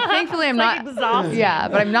 But like, thankfully I'm It's, like, not, exhausting. yeah,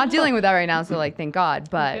 but I'm not dealing with that right now. So like, thank God.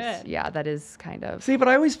 But Good. yeah, that is kind of, See, but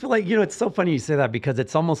I always feel like, it's so funny you say that because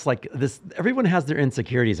it's almost like this, everyone has their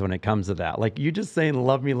insecurities when it comes to that. Like you just saying,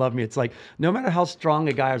 love me, love me. It's like, no matter how strong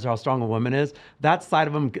a guy is or how strong a woman is, that side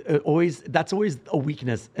of them that's always a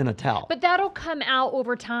weakness in a tell. But that'll come out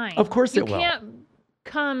over time. Of course you it will. can't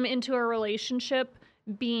come into a relationship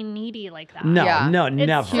being needy like that. no, Yeah. no, It's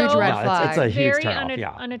never. huge red No, it's a flag. huge Very turnoff. Yeah.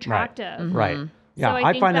 unattractive. Right. Yeah, I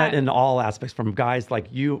I think find that that- in all aspects, from guys like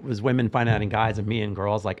you as women finding out in guys and me and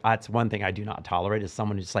girls. Like that's one thing I do not tolerate is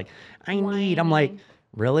someone who's like, I'm like,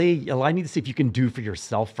 really? I need to see if you can do for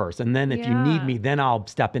yourself first, and then if you need Yeah. me, then I'll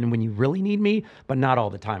step in when you really need me, but not all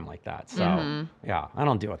the time like that. So yeah, I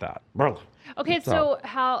don't deal with that. Okay, So- so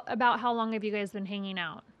how long have you guys been hanging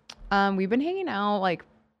out? we've been hanging out like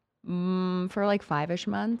for like 5-ish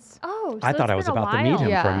months. Oh, so I thought it's I was been a about to meet him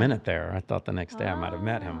while. for Yeah. a minute there. I thought the next day I might have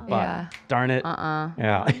met him, but Yeah. darn it. Uh-uh.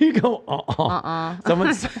 Yeah, you go.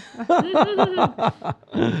 Someone's.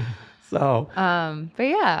 So But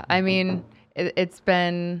yeah, I mean, it's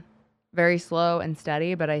been very slow and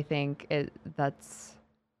steady, but I think that's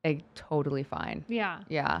totally fine. Yeah,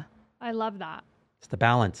 Yeah. I love that. it's the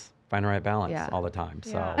balance. Find the right balance Yeah. all the time.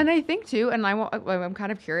 So Yeah. And I think too, and I'm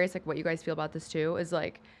kind of curious, like what you guys feel about this too, is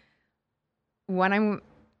like when I'm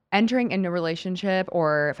entering into a relationship,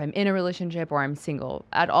 or if I'm in a relationship or I'm single,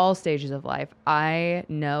 at all stages of life, I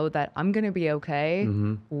know that I'm going to be okay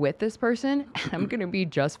with this person and I'm going to be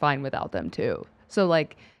just fine without them too. So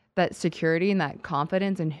like that security and that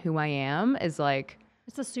confidence in who I am is like,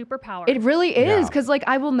 It's a superpower. it really is. Yeah. Cause like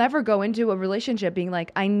I will never go into a relationship being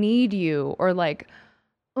like, I need you, or like,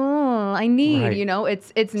 oh, I need, Right. you know, it's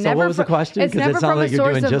So never. what was the question? It's 'Cause it never sounds from a like you're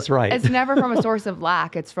source doing of, just right. It's never from a source of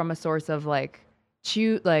lack. It's from a source of like,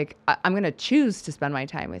 I'm going to choose to spend my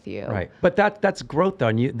time with you. Right. But that's growth though.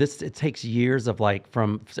 And it takes years of like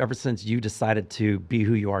ever since you decided to be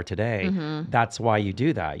who you are today. That's why you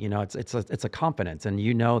do that. You know, it's a confidence, and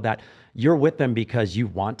you know that you're with them because you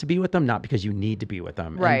want to be with them, not because you need to be with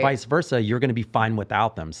them. Right. And vice versa, you're going to be fine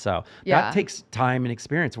without them. So Yeah. that takes time and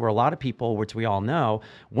experience, where a lot of people, which we all know,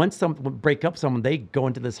 once someone break up someone, they go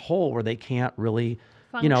into this hole where they can't really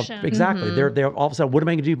Function. exactly. They're all of a sudden, what am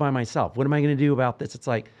I going to do by myself? What am I going to do about this? It's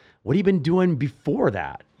like, what have you been doing before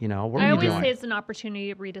that? You know, what I are you always doing? say it's an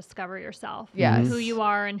opportunity to rediscover yourself. Yes. Who you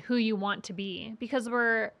are and who you want to be, because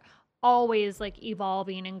we're always like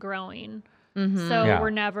evolving and growing. So Yeah. we're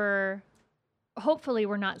never, hopefully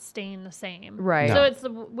we're not staying the same. Right. No. So it's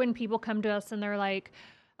when people come to us and they're like,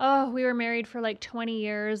 oh, we were married for like 20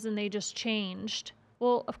 years and they just changed.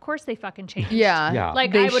 Well, of course they fucking changed. Yeah. Yeah.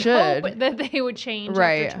 Like They I would should. hope that they would change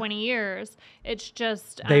Right. after 20 years. It's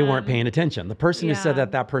just They weren't paying attention. The person who said yeah.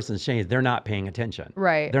 that person's changed, they're not paying attention.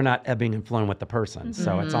 Right. They're not ebbing and flowing with the person.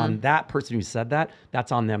 So it's on that person who said that.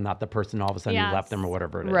 That's on them, not the person all of a sudden who left them or Yes.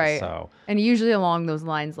 whatever it is. Right. So And usually along those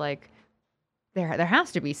lines, like there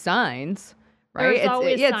has to be signs, right? There's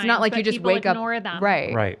always it's signs, not like you but just people wake up. ignore them.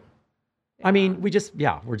 Right. right. I mean, we're just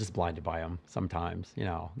blinded by them sometimes. You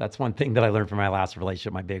know, that's one thing that I learned from my last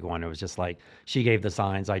relationship, my big one. It was just like, she gave the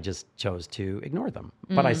signs, I just chose to ignore them.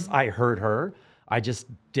 But I heard her, I just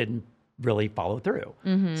didn't really follow through.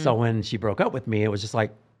 So when she broke up with me, it was just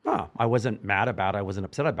like, I wasn't mad about it. I wasn't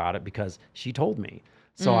upset about it because she told me.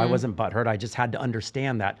 So I wasn't butthurt. I just had to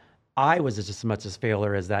understand that I was just as much as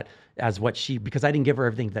failure because I didn't give her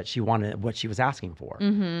everything that she wanted, what she was asking for.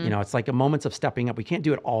 You know, it's like a moments of stepping up. We can't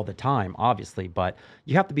do it all the time, obviously, but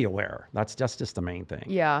you have to be aware. That's just the main thing.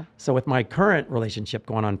 Yeah. So with my current relationship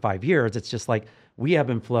going on 5 years, it's just like we ebb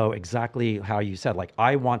and flow exactly how you said. Like,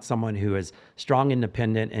 I want someone who is strong,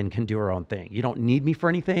 independent, and can do her own thing. You don't need me for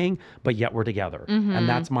anything, but yet we're together. And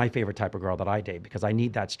that's my favorite type of girl that I date, because I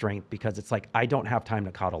need that strength, because it's like, I don't have time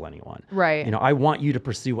to coddle anyone. Right. You know, I want you to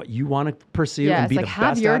pursue what you want to pursue Yeah, and it's be like, the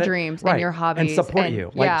have best your at it. dreams and Right. your hobbies and support and-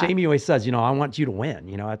 you. Like yeah. Jamie always says, you know, I want you to win.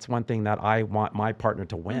 You know, that's one thing that I want my partner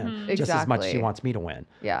to win, just as much as she Exactly. wants me to win.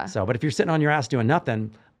 Yeah. So, but if you're sitting on your ass doing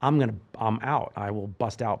nothing, I'm out. I will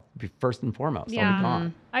bust out first and foremost. I'll Yeah. be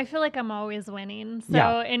gone. I feel like I'm always winning. So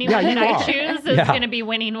Yeah. anyone Yeah, you that I are. choose is Yeah. going to be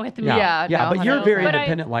winning with me. Yeah. Yeah, no, but you're 100%. very But I-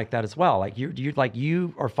 independent like that as well. Like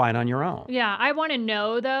you are fine on your own. Yeah, I want to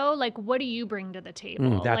know though, like, what do you bring to the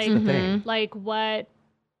table? That's like, the thing. like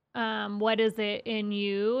what is it in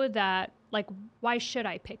you that, like, why should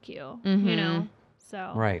I pick you? You know,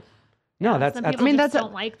 so Right. No, that's some that's people I mean, just that's a-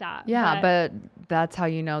 don't like that. Yeah, but that's how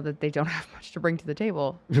you know that they don't have much to bring to the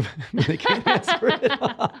table. they can't answer it.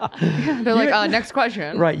 They're like, next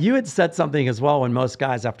question. Right. You had said something as well when most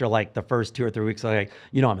guys, after like the first 2 or 3 weeks, are like,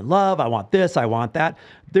 you know, I'm in love. I want this. I want that.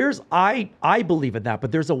 I believe in that,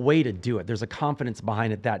 but there's a way to do it. There's a confidence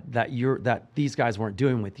behind it that these guys weren't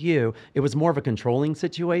doing with you. It was more of a controlling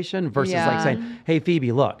situation versus like Yeah. saying, hey,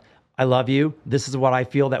 Phoebe, look, I love you. This is what I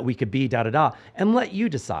feel that we could be, and let you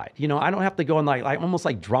decide. You know, I don't have to go and like, I almost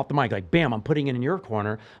like drop the mic, like, bam, I'm putting it in your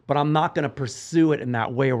corner, but I'm not going to pursue it in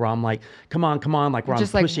that way where I'm like, come on, like where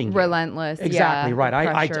Just I'm like pushing you. relentless. Exactly yeah, right.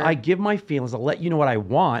 pressure. I give my feelings. I'll let you know what I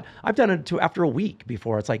want. I've done it after a week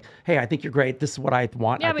before. It's like, hey, I think you're great. This is what I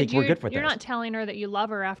want. yeah, I but think we're good for this. you're not telling her that you love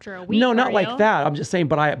her after a week. No, not are like you? that. I'm just saying,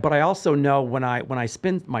 but I also know when I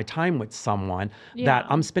spend my time with someone that Yeah.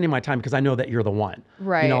 I'm spending my time because I know that you're the one. You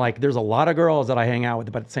Right. know, like there's a lot of girls that I hang out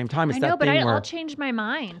with, but at the same time, it's I that know, but thing where I'll change my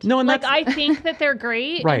mind. No, and like that's- I think that they're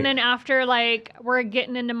great, Right. and then after like we're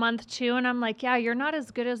getting into month 2, and I'm like, yeah, you're not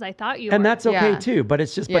as good as I thought you were. and that's okay Yeah. too. But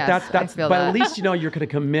it's just, Yes, but I that's, feel but at that. least you know you're going to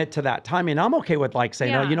commit to that time, and I'm okay with like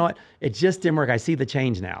saying, no, Yeah. you know what, it just didn't work. I see the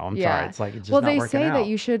change now. I'm sorry. It's like it's just well, not they working say out. that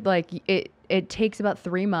you should like it takes about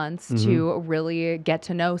 3 months Mm-hmm. to really get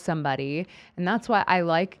to know somebody, and that's why I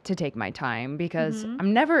like to take my time, because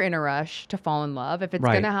I'm never in a rush to fall in love. If it's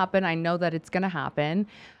Right. gonna happen, I know that it's gonna happen.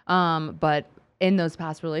 But in those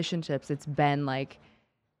past relationships, it's been like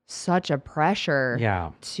such a pressure Yeah.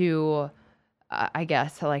 to I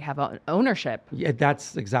guess, like have ownership. Yeah,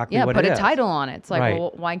 that's exactly Yeah, what put it a is. title on it. It's like, Right.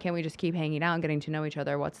 well, why can't we just keep hanging out and getting to know each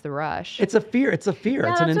other? What's the rush? It's a fear. It's a fear.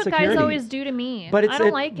 Yeah, It's an that's what insecurity. guys always do to me. But I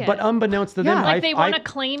don't like it. But unbeknownst to them, Yeah. like they want to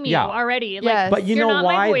claim you yeah. already. Like, Yes. But you you're know not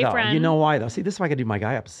my why though? boyfriend. You know why though? See, this is why I could do my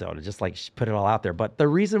guy episode and just like put it all out there. But the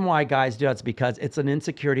reason why guys do it's because it's an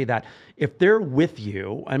insecurity that if they're with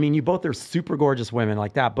you, I mean, you both are super gorgeous women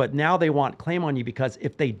like that, but now they want claim on you because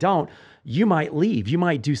if they don't, you might leave. You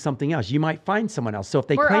might do something else. You might find someone else. So if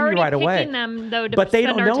they We're claim you already right away, picking them, though, to but they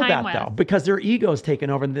spend don't our know time that with. though because their ego's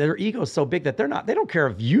taken over and their ego's so big that they don't care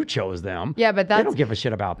if you chose them. Yeah, but they that's- don't give a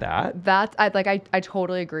shit about that. That's I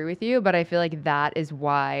totally agree with you, but I feel like that is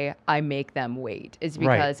why I make them wait. Is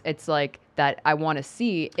Right. because it's like that I want to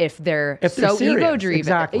see if they're If they're so serious,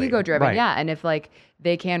 ego driven. right. Yeah, and if like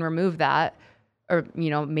they can remove that, or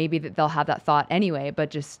maybe that they'll have that thought anyway,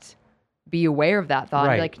 but just be aware of that thought. And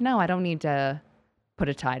Right. be like, no, I don't need to put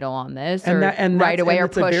a title on this And or that and right that's- away and or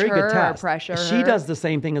it's a push very her good or test. pressure She her. does the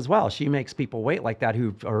same thing as well. She makes people wait like that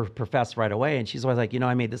who are professed right away, and she's always like,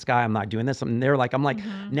 I made this guy. I'm not doing this. And they're like, I'm like,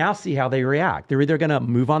 now see how they react. They're either gonna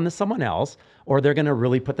move on to someone else or they're gonna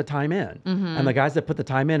really put the time in. And the guys that put the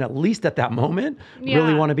time in, at least at that moment, really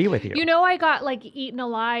Yeah. want to be with you. You know, I got like eaten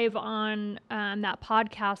alive on that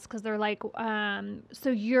podcast because they're like, so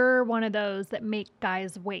you're one of those that make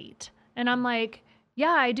guys wait. And I'm like,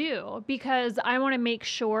 yeah, I do, because I want to make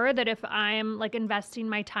sure that if I'm like investing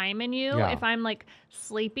my time in you, Yeah. if I'm like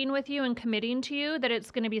sleeping with you and committing to you, that it's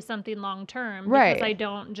going to be something long term. Right. Because I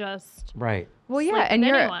don't just. Right. Well, sleep yeah, and with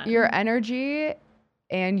your anyone. energy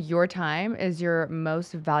and your time is your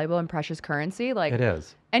most valuable and precious currency. Like It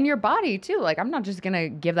is. And your body too. Like I'm not just gonna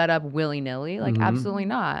give that up willy nilly. Like absolutely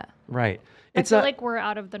not. Right. I It's feel a like we're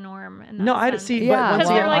out of the norm. In that no. I sense. see. Yeah. But once Because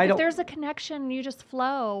again, you're like, I if don't. there's a connection, you just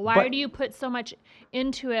flow. Why But- do you put so much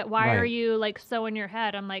into it? Why are Right. you like so in your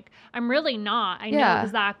head? I'm like, I'm really not. I know Yeah.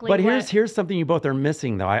 exactly. But what, here's something you both are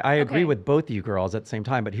missing, though. I agree Okay. with both of you girls at the same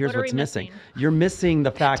time. But here's What are what's we missing. missing? You're missing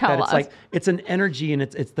the fact that Tell it's us. like it's an energy and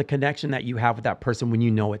it's the connection that you have with that person when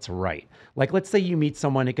you know it's right. Like let's say you meet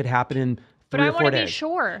someone, it could happen in But 3 I or 4 want to days. be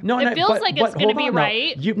sure. No, it no, feels but- like but it's going to hold be on, no.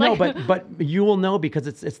 right. You Like- no, but you will know because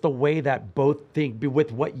it's the way that both think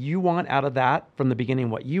with what you want out of that from the beginning.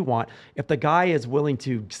 What you want, if the guy is willing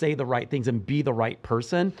to say the right things and be the right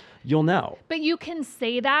person, you'll know. But you can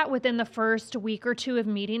say that within the first week or two of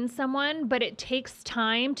meeting someone, but it takes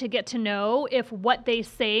time to get to know if what they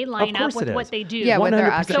say line up course with it what is. they do. Yeah, with their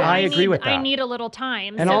 100%. actions. So I agree with that. I need a little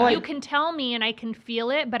time. And so all I- you can tell me and I can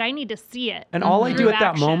feel it, but I need to see it. And all I do through at that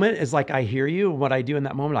action. moment is like I hear you. What I do in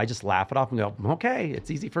that moment, I just laugh it off and go, "Okay, it's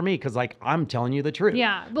easy for me because like I'm telling you the truth."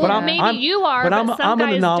 Yeah. Well, maybe you are, but some I'm an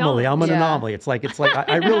guys anomaly. don't. I'm an Yeah. anomaly. It's like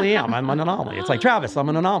I really am. I'm an anomaly. It's like Travis. I'm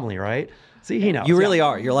an anomaly, right? See, he knows. You yeah. really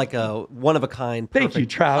are. You're like a one of a kind. Thank you,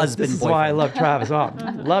 perfect Travis. husband, This is why I boyfriend. love Travis.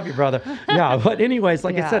 Oh, love you, brother. Yeah, but anyways,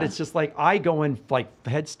 like I said, Yeah. it's just like I go in like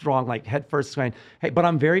headstrong, like head first, going, hey, but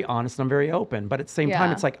I'm very honest and I'm very open. But at the same time,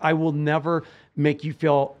 Yeah. it's like I will never make you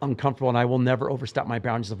feel uncomfortable, and I will never overstep my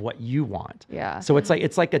boundaries of what you want. Yeah. So it's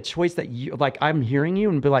like a choice that you like. I'm hearing you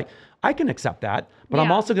and be like, I can accept that, but I'm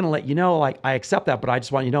Yeah. also going to let you know, like I accept that, but I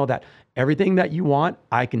just want you to know that everything that you want,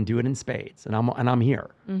 I can do it in spades, and I'm here.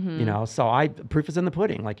 You know, so proof is in the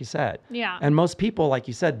pudding, like you said. Yeah. And most people, like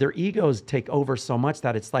you said, their egos take over so much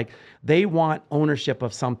that it's like they want ownership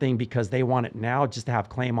of something because they want it now, just to have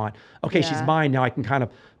claim on. Okay, she's Yeah. mine now. I can kind of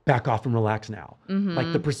back off and relax now.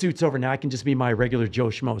 Like the pursuit's over now. I can just be my regular Joe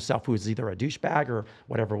Schmo self, who's either a douchebag or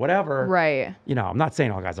whatever. Right. You know, I'm not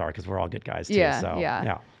saying all guys are because we're all good guys too. Yeah, So yeah.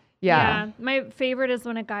 yeah. Yeah. My favorite is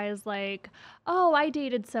when a guy is like, "Oh, I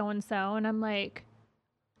dated so and so," and I'm like,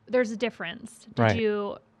 "There's a difference. Right.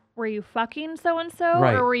 Were you fucking so and so,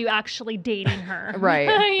 Right. or were you actually dating her?"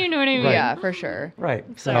 Right. You know what I mean? Yeah, for sure. Right.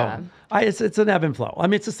 So Yeah. it's an ebb and flow. I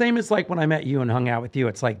mean, it's the same as like when I met you and hung out with you.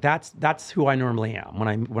 It's like that's who I normally am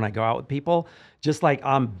when I go out with people. Just like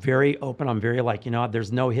I'm very open. I'm very like,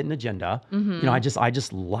 there's no hidden agenda. I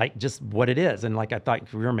just like just what it is. And like I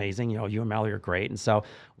thought you were amazing. You and Mallory are great. And so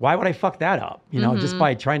why would I fuck that up? Just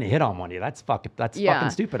by trying to hit on one of you. That's fucking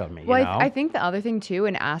stupid of me. Well, you know? I think the other thing too,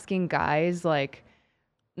 in asking guys, like,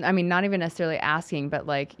 I mean, not even necessarily asking, but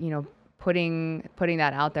like, putting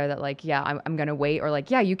that out there that like, yeah, I'm gonna wait, or like,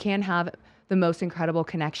 yeah, you can have the most incredible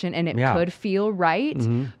connection and it Yeah. could feel right,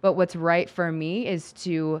 but what's right for me is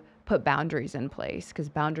to put boundaries in place, because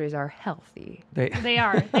boundaries are healthy. They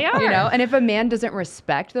are. They are. And if a man doesn't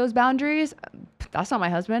respect those boundaries, that's not my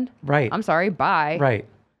husband. Right. I'm sorry. Bye. Right.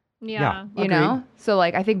 Yeah. You agreed. know? So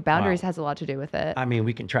like I think boundaries Wow. has a lot to do with it. I mean,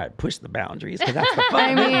 we can try to push the boundaries because that's the fun.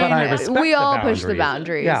 I of it, but I mean, respect we the all push the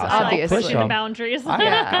boundaries, Yeah, so I like obviously. push pushing the 'em. boundaries.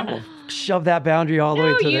 Yeah. I will shove that boundary all the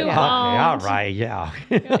way No, to the. you Okay, all won't. right, yeah.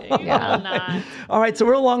 You Yeah. will not. All right, so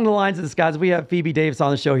we're along the lines of this, guys. We have Phoebe Davis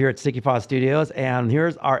on the show here at Sticky Paw Studios, and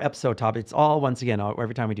here's our episode topic. It's all, once again,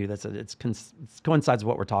 every time we do this, it coincides with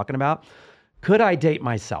what we're talking about. Could I date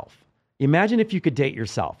myself? Imagine if you could date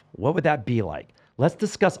yourself. What would that be like? Let's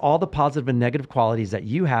discuss all the positive and negative qualities that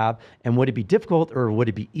you have, and would it be difficult or would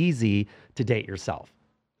it be easy to date yourself?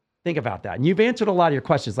 Think about that. And you've answered a lot of your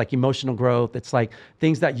questions, like emotional growth. It's like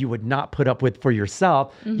things that you would not put up with for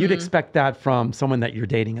yourself. You'd expect that from someone that you're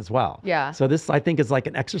dating as well. Yeah. So this, I think, is like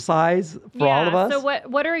an exercise for all of us. So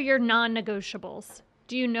what are your non-negotiables?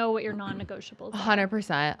 Do you know what your non-negotiables are?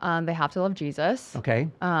 100%. They have to love Jesus. Okay.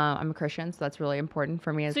 I'm a Christian, so that's really important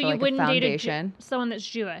for me as So for, you like, a wouldn't date foundation. someone that's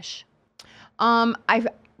Jewish.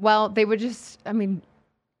 They would just, I mean,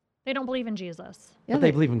 They don't believe in Jesus. yeah, But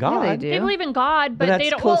they believe in God. Yeah, they do. They believe in God, but, But they that's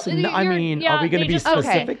don't. close well, enough. I you're- mean, yeah, are we going they to be just-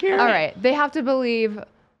 specific here? All right. They have to believe.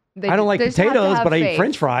 I don't like they just have to potatoes, have but I eat faith.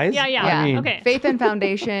 French fries. Yeah, yeah. I mean, Okay. Faith and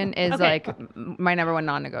foundation is Okay. like my number one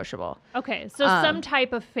non-negotiable. Okay, so Um, some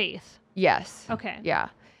type of faith. Yes. Okay. Yeah.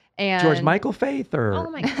 And George Michael faith, or Oh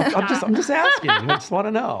my God, I'm just asking. I just want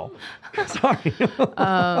to know. Sorry.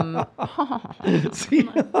 See?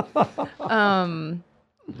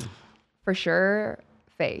 for sure,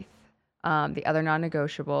 faith. The other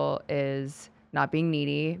non-negotiable is not being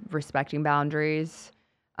needy, respecting boundaries,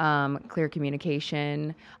 clear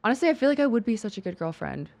communication. Honestly, I feel like I would be such a good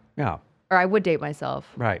girlfriend, Yeah. or I would date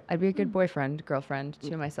myself. Right. I'd be a good boyfriend, girlfriend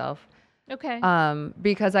to myself. Okay.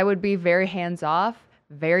 Because I would be very hands off,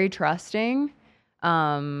 very trusting,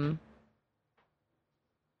 and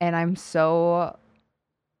I'm so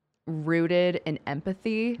rooted in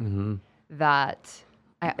empathy Mm-hmm. that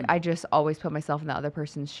I just always put myself in the other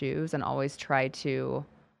person's shoes and always try to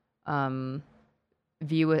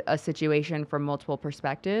view a situation from multiple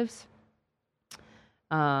perspectives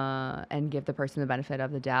and give the person the benefit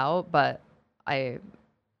of the doubt. But I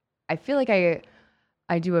feel like I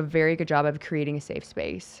do a very good job of creating a safe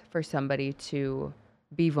space for somebody to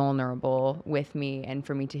be vulnerable with me and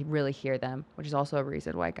for me to really hear them, which is also a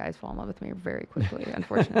reason why guys fall in love with me very quickly,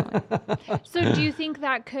 unfortunately. So do you think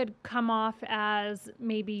that could come off as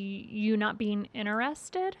maybe you not being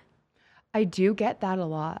interested? I do get that a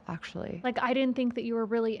lot, actually. Like, I didn't think that you were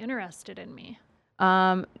really interested in me.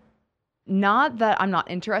 Not that I'm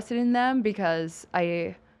not interested in them because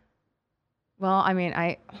I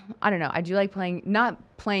don't know. I do like not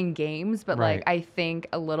playing games, but Right. like I think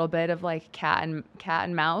a little bit of like cat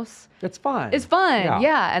and mouse It's fun. is fun.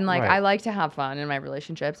 Yeah. And like Right. I like to have fun in my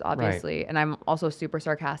relationships, obviously. And I'm also super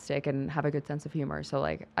sarcastic and have a good sense of humor. So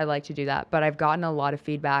like I like to do that. But I've gotten a lot of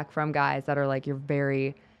feedback from guys that are like, you're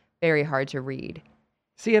very, very hard to read.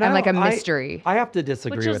 See, and I'm I like a don't- mystery. I have to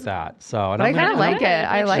disagree Which with is- that. So, and But I I'm kind of gonna- like it.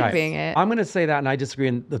 I like Right. being it. I'm going to say that, and I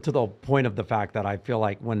disagree to the point of the fact that I feel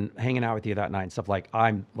like when hanging out with you that night and stuff, like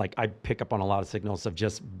I pick up on a lot of signals of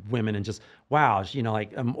just women and just wow,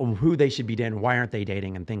 like who they should be dating, why aren't they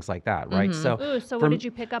dating, and things like that, right? Mm-hmm. Ooh, so for- what did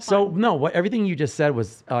you pick up So on? no, everything you just said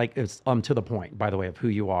was like it's to the point, by the way, of who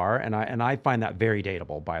you are, and I find that very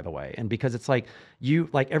dateable, by the way, and because it's like you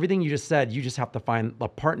like everything you just said, you just have to find a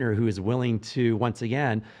partner who is willing to, once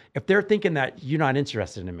again, if they're thinking that you're not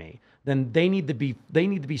interested in me, then they need to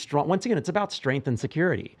be strong. Once again, it's about strength and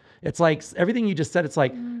security. It's like everything you just said. It's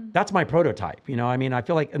like that's my prototype. I mean, I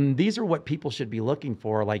feel like, and these are what people should be looking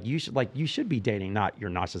for. Like you should be dating not your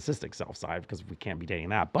narcissistic self side, because we can't be dating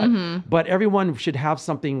that. But everyone should have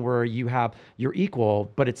something where you're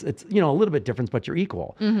equal, but it's a little bit different, but you're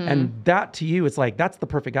equal. And that to you, it's like that's the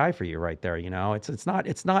perfect guy for you right there.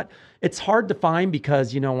 It's hard to find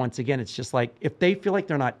because once again, it's just like if they feel like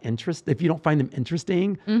they're not interested, if you don't find them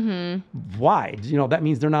interesting, why? That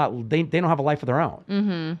means they don't have a life of their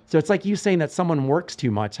own. So it's like you saying that someone works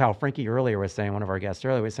too much. How Frankie earlier was saying, one of our guests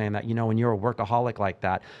earlier was saying that, when you're a workaholic like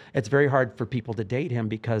that, it's very hard for people to date him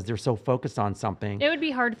because they're so focused on something. It would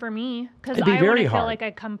be hard for me because It'd be I very want to feel hard. like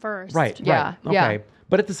I come first. Right. Yeah, Right. yeah. Okay.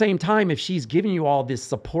 But at the same time, if she's giving you all this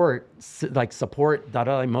support,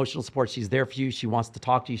 emotional support, she's there for you. She wants to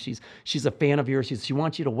talk to you. She's a fan of yours. She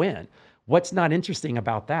wants you to win. What's not interesting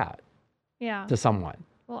about that Yeah. to someone?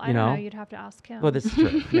 Well, I don't know. You'd have to ask him. Well, this is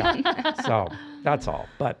true. Yeah. So that's all.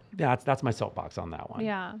 But that's my soapbox on that one.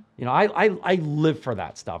 Yeah. I live for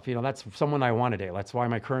that stuff. That's someone I want to date. That's why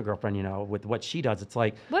my current girlfriend, with what she does, it's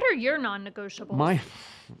like What are your non-negotiables?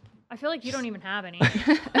 I feel like you don't even have any.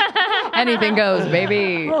 Anything goes,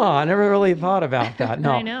 baby. Oh, I never really thought about that.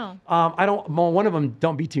 No, I know. I don't. Well, one of them,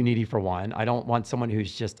 don't be too needy for one. I don't want someone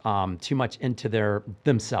who's just too much into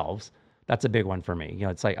themselves. That's a big one for me. You know,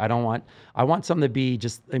 it's like I want someone to be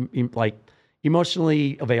just like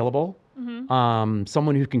emotionally available.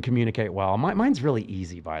 Someone who can communicate well. Mine's really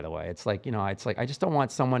easy, by the way. It's like, you know, it's like I just don't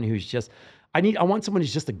want someone who's just. I want someone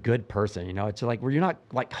who's just a good person. You know, it's like where you're not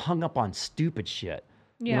like hung up on stupid shit.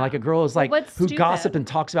 You know, like a girl is like what's who stupid? gossips and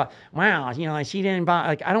talks about, wow, you know, like she didn't buy.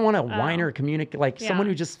 Like I don't want to whine or communicate. Like someone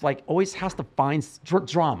who just like always has to find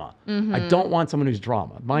drama. I don't want someone who's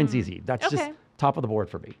drama. Mine's easy. That's just Okay. top of the board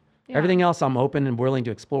for me. Yeah. Everything else, I'm open and willing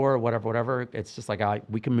to explore. Whatever. It's just like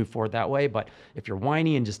we can move forward that way. But if you're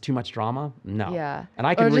whiny and just too much drama, no. Yeah. And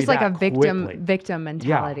I can or read just like that a victim quickly.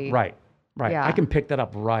 mentality. Yeah. Right. Yeah. I can pick that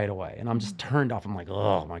up right away, and I'm just turned off. I'm like,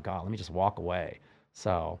 oh my god, let me just walk away.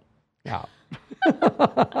 So, yeah.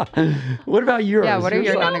 What about yours? Yeah, what are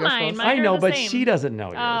your Yours know non-negotiables? mine. I are know, the but same. she doesn't know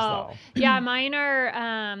yours Oh, though. yeah, mine are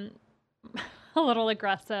a little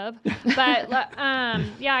aggressive, but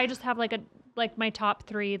yeah, I just have like my top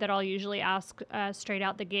 3 that I'll usually ask straight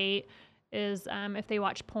out the gate is if they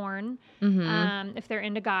watch porn, if they're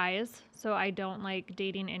into guys. So I don't like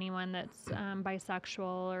dating anyone that's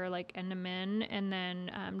bisexual or like into men, and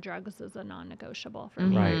then drugs is a non-negotiable for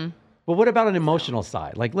me. Right. But what about an emotional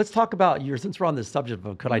side? Like, let's talk about since we're on this subject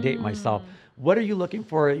of could I date myself? What are you looking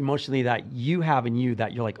for emotionally that you have in you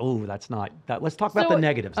that you're like, oh, that's not that? Let's talk about So- the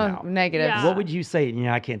negatives now. Negatives. Yeah. What would you say?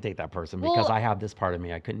 Yeah, I can't date that person because Well- I have this part of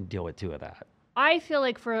me. I couldn't deal with 2 of that. I feel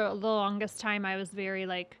like for the longest time I was very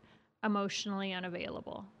like emotionally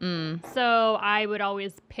unavailable. So I would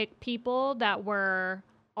always pick people that were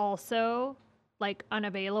also like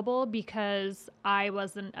unavailable because I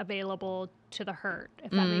wasn't available to the hurt, if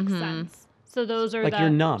that makes sense. So those are Like you're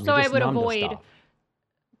numb. So You're I just would numb to avoid stuff.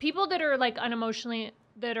 people that are like emotionally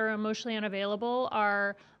unavailable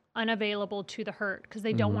are unavailable to the hurt because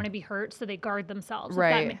they don't want to be hurt, so they guard themselves.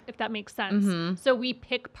 Right. If that makes sense. So we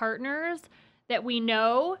pick partners that we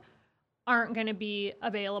know aren't going to be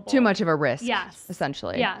available. Too much of a risk. Yes.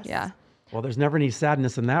 Essentially. Yes. Yeah. Well, there's never any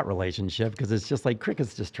sadness in that relationship because it's just like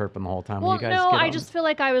crickets just chirping the whole time. Well, when you guys no, get I on. just feel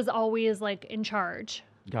like I was always like in charge.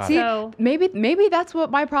 Got See, it. So- maybe that's what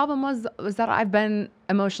my problem was that I've been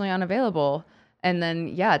emotionally unavailable. And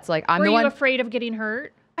then it's like I'm Were the you one. afraid of getting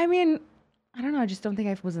hurt? I mean, I don't know. I just don't think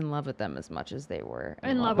I was in love with them as much as they were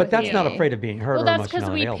In love But with that's you. not afraid of being hurt Well, or that's emotionally because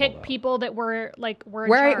we unavailable, pick though. people that were in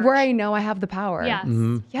where charge. I know I have the power. Yes.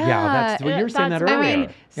 Yeah. That's well, you were saying that That's- earlier. I mean,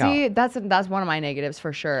 Yeah. see, that's one of my negatives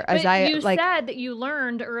for sure. As But I you like said that you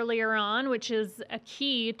learned earlier on, which is a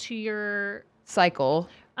key to your cycle.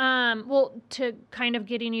 well, to kind of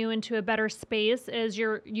getting you into a better space is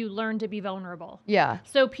you learn to be vulnerable. Yeah.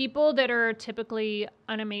 So people that are typically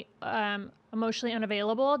emotionally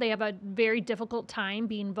unavailable, they have a very difficult time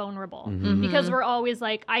being vulnerable Mm-hmm. because we're always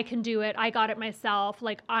like, I can do it. I got it myself.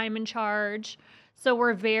 Like I'm in charge. So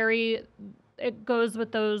it goes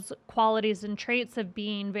with those qualities and traits of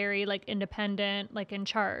being very like independent, like in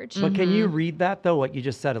charge. But can you Mm-hmm. read that though? What you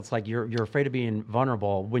just said, it's like you're afraid of being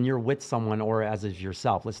vulnerable when you're with someone or as is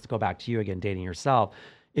yourself. Let's go back to you again, dating yourself.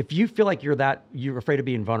 If you feel like you're afraid of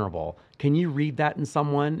being vulnerable, can you read that in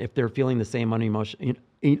someone if they're feeling the same unemotional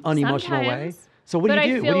way? Sometimes. So what do But I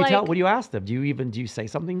you do? What feel do you tell? like- What do you ask them? Do you say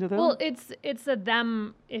something to them? Well, it's a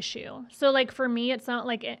them issue. So like for me, it's not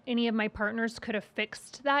like any of my partners could have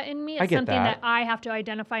fixed that in me. It's I get something that. that I have to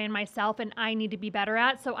identify in myself and I need to be better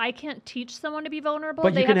at. So I can't teach someone to be vulnerable.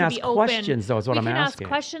 But they you can have ask to be open. questions, though, is what we I'm can asking. ask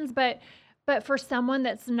questions, but for someone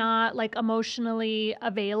that's not like emotionally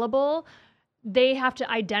available, they have to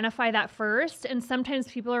identify that first. And sometimes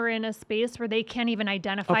people are in a space where they can't even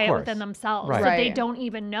identify it course. within themselves. Right. So they Right. don't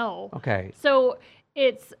even know. okay. So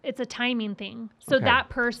it's a timing thing. So Okay. that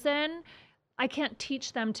person, I can't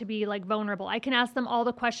teach them to be like vulnerable. I can ask them all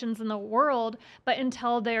the questions in the world, but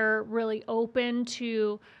until they're really open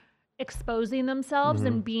to exposing themselves Mm-hmm.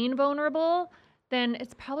 and being vulnerable, then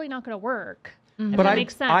it's probably not going to work. If But that I,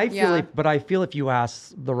 makes sense. I feel Yeah. but I feel if you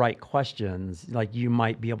ask the right questions, like you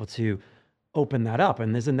might be able to open that up.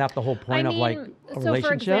 And isn't that the whole point of like a so relationship?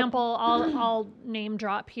 for example, I'll name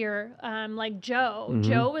drop here. Like Joe.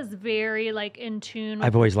 Joe was very like in tune with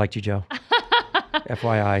I've always liked you, Joe.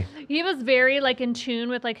 FYI. he was very like in tune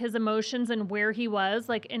with like his emotions and where he was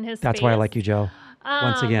like in his That's why I space. like you, Joe.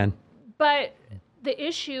 Once again. But the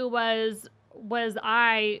issue was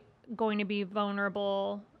I going to be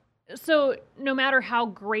vulnerable? so no matter how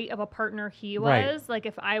great of a partner he Right. was, like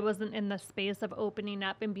if I wasn't in the space of opening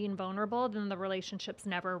up and being vulnerable, then the relationship's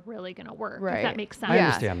never really going to work. If Right. that makes sense. I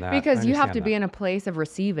understand that. Because I you have understand to be that. in a place of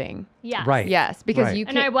receiving. Yes. Right. Yes, because Right. you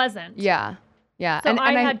And can't. I wasn't. Yeah. Yeah. So and I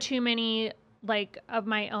I had too many like of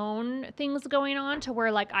my own things going on to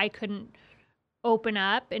where like I couldn't open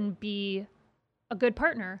up and be a good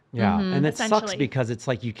partner. Yeah, and it sucks Essentially. because it's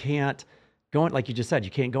like you can't go, like you just said,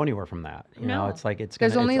 you can't go anywhere from that. You know, No. it's like it's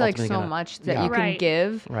There's gonna, only it's like ultimately so gonna- much that yeah. you can Right.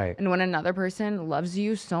 give. Right. And when another person loves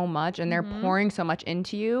you so much and they're pouring so much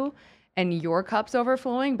into you and your cup's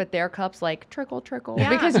overflowing, but their cup's like trickle, trickle. Yeah.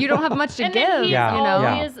 Because you don't have much to And give, then Yeah. you know?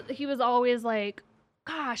 Yeah. he was always like,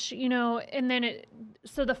 gosh, you know, and then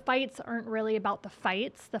so the fights aren't really about the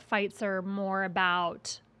fights. The fights are more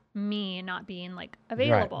about me not being like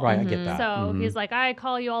available. Right, I get that. So Mhm. he's like, I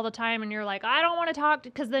call you all the time, and you're like, I don't want to talk,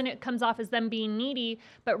 because then it comes off as them being needy.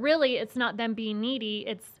 But really, it's not them being needy.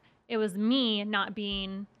 It was me not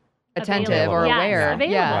being Attentive available. or Yes, aware.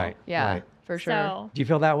 available. Yeah. Right, Yeah. right. For sure. So Do you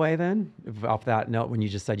feel that way then? Off that note, when you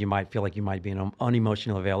just said you might feel like you might be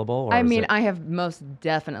unemotionally available? Or I is mean, it- I have most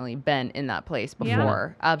definitely been in that place Yeah.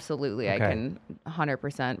 before. Absolutely. I Okay. can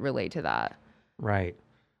 100% relate to that. right.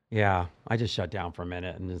 Yeah, I just shut down for a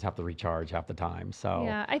minute and just have to recharge half the time. So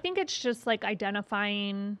yeah, I think it's just like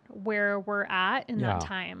identifying where we're at in Yeah. that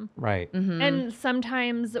time. right. Mm-hmm. And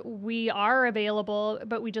sometimes we are available,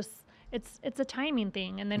 but we just it's a timing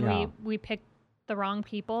thing, and then Yeah. we pick the wrong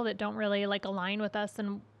people that don't really like align with us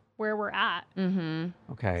and where we're at. Mm-hmm.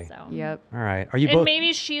 Okay. So Yep. All right. Are you and both?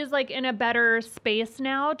 maybe she's like in a better space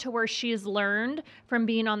now to where she's learned from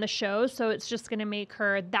being on the show, so it's just going to make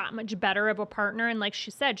her that much better of a partner. And like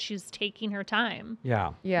she said, she's taking her time.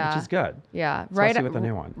 Yeah. Yeah. Which is good. Yeah. Especially with the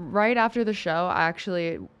new one. Right after the show, I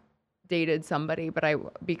actually dated somebody, but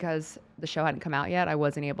because the show hadn't come out yet, I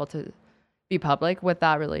wasn't able to be public with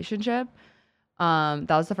that relationship. That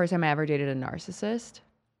was the first time I ever dated a narcissist.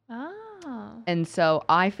 Oh. And so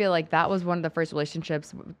I feel like that was one of the first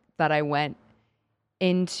relationships that I went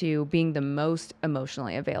into being the most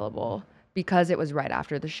emotionally available, because it was right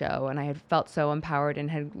after the show and I had felt so empowered and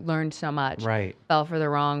had learned so much. Right. Fell for the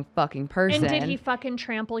wrong fucking person. And did he fucking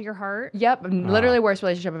trample your heart? Yep. Literally worst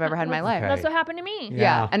relationship I've ever had in my life. Okay. That's what happened to me. Yeah.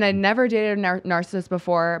 Yeah, and I never dated a narcissist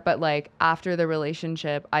before, but like after the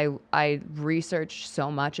relationship, I researched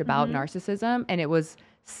so much about narcissism, and it was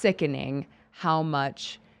sickening how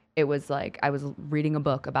much it was like I was reading a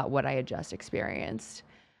book about what I had just experienced.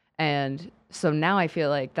 And so now I feel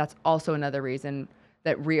like that's also another reason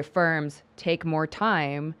that reaffirms take more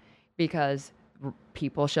time, because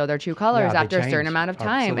people show their true colors they after a certain change. amount of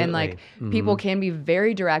time. And like Absolutely. people Mhm. can be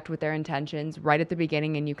very direct with their intentions right at the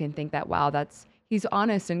beginning, and you can think that, wow, he's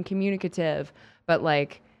honest and communicative, but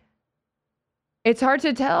it's hard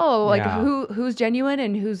to tell Yeah. who's genuine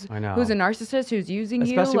and who's I know. a narcissist who's using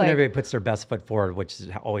Especially you. when Like, everybody puts their best foot forward, which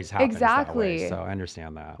always happens that way. Exactly. So I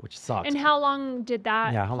understand that, which sucks. And how long did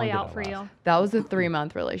that Yeah, how long play did out that for last? you? that was a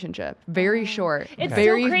 3-month relationship, very short, It's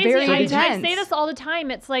very so crazy. very I intense. say this all the time.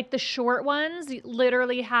 It's like the short ones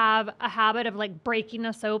literally have a habit of like breaking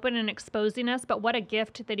us open and exposing us. But what a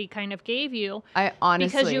gift that he kind of gave you, I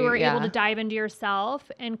honestly, because you were able yeah. to dive into yourself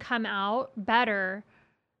and come out better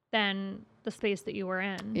than the space that you were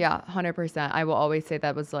in. Yeah, 100%. I will always say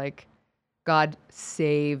that was like God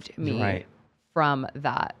saved me Right. from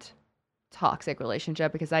that toxic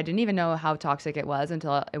relationship, because I didn't even know how toxic it was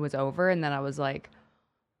until it was over, and then I was like,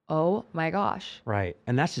 oh my gosh. Right.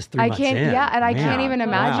 And that's just 3 I months can't- in. yeah, and I can't Man. even Well,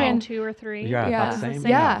 imagine- 2 or 3. Yeah, Yeah. about the same.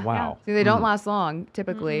 Yeah. Wow. See, they don't Mm. last long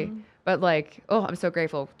typically. But like, oh, I'm so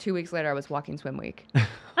grateful. 2 weeks later, I was walking swim week.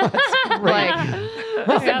 Like,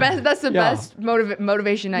 that's the Yeah. best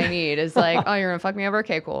motivation I need. Is like, oh, you're gonna fuck me over?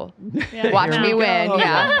 Okay, cool. Yeah. Watch Here me we win. go.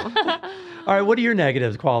 Yeah. All right. What are your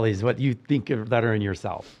negative qualities? What you think that are in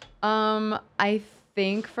yourself? I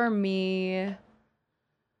think for me,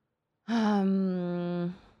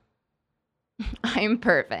 I'm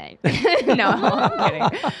perfect. No, I'm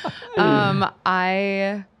kidding.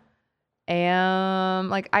 I am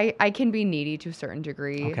like I can be needy to a certain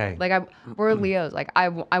degree. Okay. Like we're Leos. Like I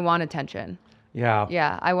want attention. Yeah.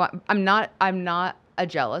 Yeah. I'm not a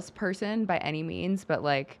jealous person by any means, but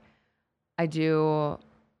like I do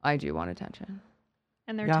want attention.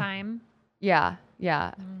 And their Yeah. time. Yeah.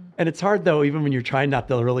 Yeah. And it's hard though, even when you're trying not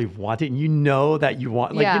to really want it, and you know that you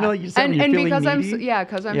want, like, yeah. you know, you said when you're and feeling because needy.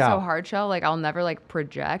 because I'm Yeah. so hard shell, like I'll never like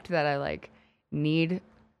project that I like need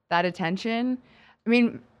that attention. I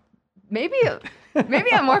mean, maybe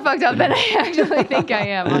I'm more fucked up than I actually think I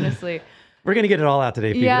am, honestly. We're gonna get it all out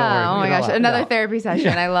today, Phoebe. Don't worry. Yeah. Oh We'll my get it all gosh. out. Another No. therapy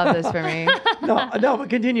session. I love this for me. No, but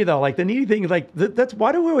continue though. Like the needy thing, like that's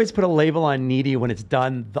why do we always put a label on needy when it's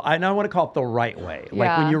done? I want to call it the right way. Like when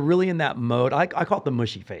Yeah. you're really in that mode. I call it the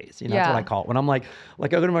mushy phase. That's what Yeah. I call it. When I'm like I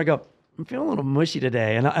go to my go. I'm feeling a little mushy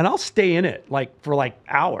today, and I'll stay in it for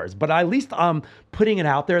hours. But at least I'm putting it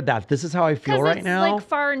out there that this is how I feel Because right it's now. like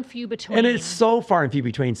far and few between. And it's so far and few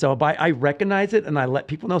between. So I recognize it and I let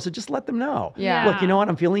people know. So just let them know. Yeah. Look, you know what?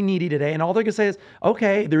 I'm feeling needy today. And all they're gonna say is,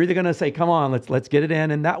 okay. They're either gonna say, come on, let's get it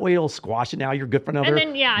in, and that way it'll squash it. Now you're good for another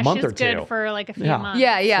and then month she's or two. good for like a few Yeah. months.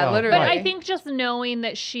 Yeah. So- Literally. But I think just knowing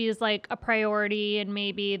that she's like a priority, and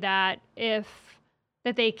maybe that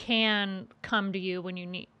that they can come to you when you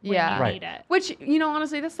need Yeah. need it. Which,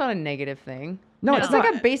 honestly, that's not a negative thing. No, it's it's like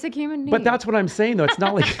not. a basic human need. But that's what I'm saying, though. It's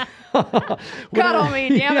not like God on me,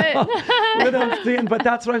 damn it. What I'm saying, but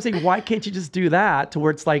that's what I'm saying. Why can't you just do that to where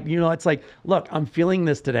it's like, it's like, look, I'm feeling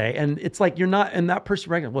this today. And it's like, you're not, and that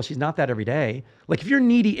person, well, she's not that every day. Like if you're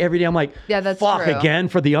needy every day, I'm like, Yeah, that's fuck true. again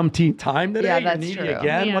for the umpteenth time today. Yeah, You're that's needy true.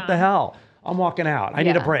 again. What the Yeah. hell? I'm walking out. I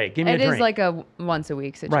need a Yeah. break. Give me a It drink. is like a once a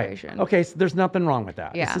week Right. situation. Okay. So there's nothing wrong with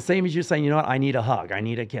that. It's Yeah. the same as you saying, you know what? I need a hug. I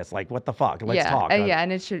need a kiss. Like what the fuck? Let's yeah. talk. Yeah,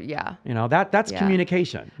 and it should. Yeah. That's Yeah.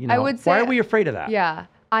 communication. I would say. Why are we afraid of that? Yeah.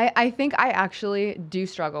 I think I actually do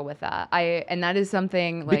struggle with that. And that is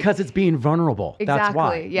something like Because it's being vulnerable. exactly. That's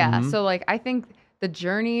why. Yeah. Mhm. So like I think the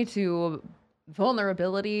journey to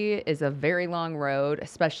vulnerability is a very long road,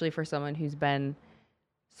 especially for someone who's been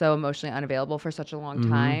so emotionally unavailable for such a long Mm-hmm.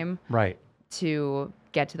 time Right. to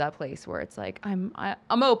get to that place where it's like I'm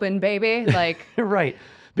open, baby. Like Right.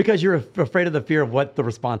 Because you're afraid of the fear of what the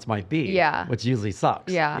response might be. Yeah. Which usually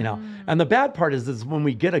sucks. Yeah. And the bad part is when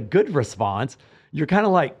we get a good response, you're kind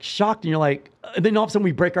of like shocked and you're like, and then all of a sudden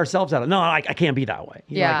we break ourselves out of, no, I can't be that way.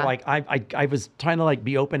 Yeah. Like I was trying to like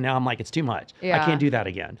be open. Now I'm like, it's too much. I Yeah. can't do that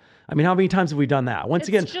again. I mean, how many times have we done that? Once It's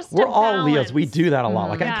again, just we're a all Leos. We balance. do that a lot.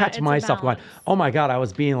 Like I Yeah, catch it's a myself going, balance. oh my God, I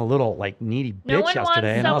was being a little like needy No bitch one wants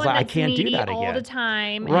yesterday. And I was someone like, I that's can't do needy that all again. the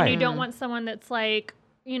time, Right. and you don't want someone that's like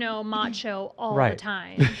macho all Right. the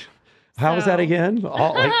time. How was that So- again?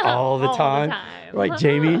 All the All the time. time. Right,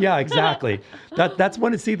 Jamie? Yeah, exactly. That's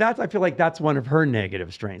I feel like that's one of her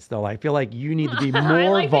negative strengths though. I feel like you need to be more I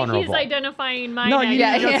like vulnerable. that he's identifying my no, you,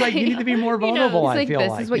 negative. it's like you need to be more vulnerable. It's I like, feel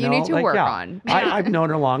this like is what you need to Like, work yeah. on. I've known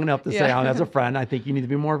her long enough to say, Yeah. as a friend, I think you need to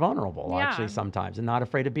be more vulnerable. Yeah. Actually, sometimes, and not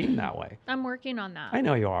afraid of being that way. I'm working on that. I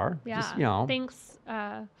know you are. Yeah. Just,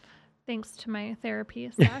 Thanks to my therapy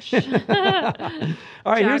sesh. All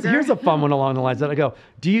right, Jagger. here's a fun one along the lines that I go.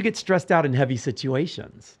 Do you get stressed out in heavy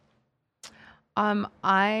situations?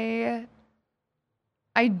 I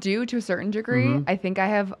do to a certain degree. Mhm. I think I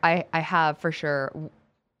have for sure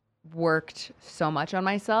worked so much on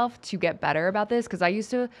myself to get better about this because I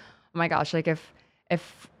used to, oh my gosh, like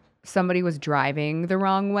if somebody was driving the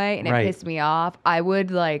wrong way and it Right. pissed me off, I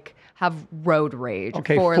would like have road rage.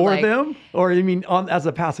 Okay, for like, them, or you mean as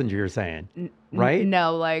a passenger? You're saying, right?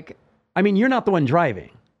 No, like I mean, you're not the one driving.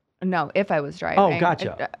 no, if I was driving. Oh,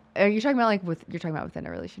 gotcha. Are you talking about you're talking about within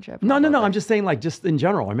a relationship? No. Probably. I'm just saying, like, just in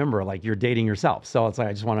general. Remember, like, you're dating yourself, so it's like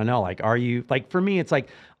I just want to know, like, are you like? For me, it's like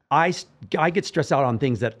I get stressed out on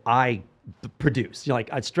things that I produce. Like,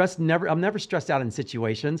 I'm never stressed out in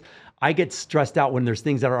situations. I get stressed out when there's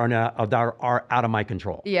things that are out of my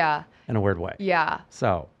control. Yeah. In a weird way. Yeah.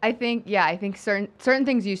 So. I think certain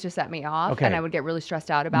things used to set me off, Okay. and I would get really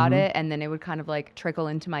stressed out about it, and then it would kind of like trickle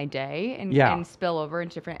into my day and, Yeah. and spill over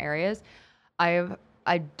into different areas.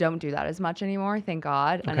 I don't do that as much anymore, thank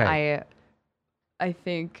God, and Okay. I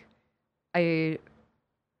think I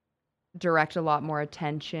direct a lot more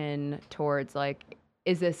attention towards like,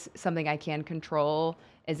 is this something I can control?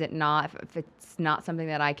 Is it not? If it's not something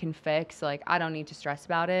that I can fix, like I don't need to stress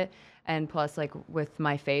about it. And plus, like with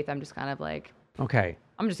my faith, I'm just kind of like, Okay.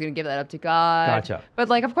 I'm just gonna give that up to God. Gotcha. But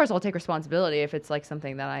like, of course, I'll take responsibility if it's like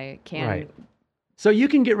something that I can. Right. So you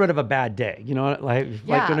can get rid of a bad day, like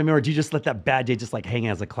Yeah. what I mean, or do you just let that bad day just like hang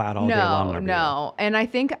as a cloud all day long? No. And I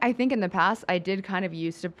think in the past I did kind of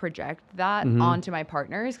used to project that Mm-hmm. onto my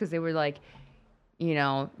partners because they were like,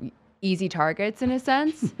 easy targets in a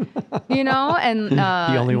sense, and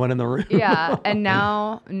The only one in the room. yeah. And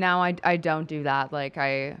now I don't do that. Like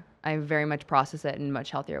I very much process it in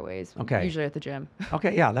much healthier ways. Okay. Usually at the gym.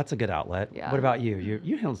 Okay, yeah, that's a good outlet. Yeah. What about you?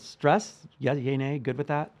 You handle stress? Yeah, yay, nay, good with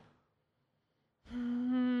that?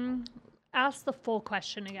 Ask the full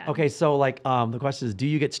question again. Okay, so like the question is, do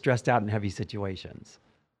you get stressed out in heavy situations?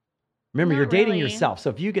 Remember, Not you're dating really. yourself. So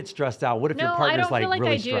if you get stressed out, what if your No, I partner's don't like feel like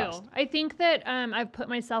really I do. stressed? I think that I've put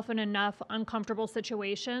myself in enough uncomfortable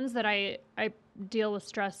situations that I deal with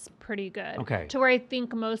stress pretty good. Okay. To where I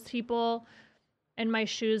think most people, and my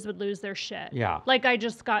shoes would lose their shit. Yeah. Like I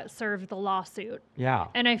just got served the lawsuit. Yeah.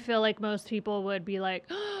 And I feel like most people would be like,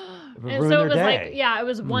 would and ruin so their it was day. like, yeah, it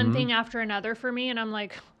was one thing after another for me. And I'm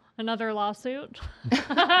like, another lawsuit.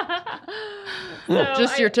 So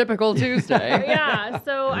Just your typical Tuesday. yeah.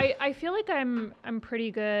 So I feel like I'm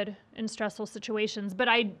pretty good in stressful situations, but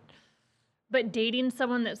dating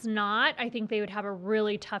someone that's not, I think they would have a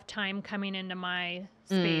really tough time coming into my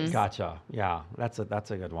space. Gotcha. Yeah, that's a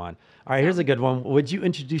good one. All right, here's a good one. Would you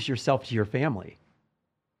introduce yourself to your family?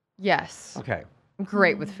 Yes. Okay. I'm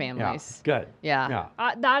great with Yeah. families. Good. Yeah.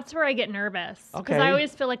 Yeah. That's where I get nervous because Okay. I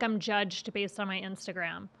always feel like I'm judged based on my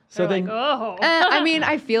Instagram. So They're then- like, oh, I mean,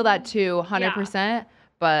 I feel that too, 100%.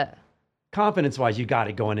 But Confidence-wise, you got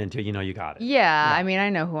it going into. You know, you got it. yeah, I mean, I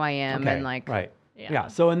know who I am, Okay. and like, right. Yeah. Yeah.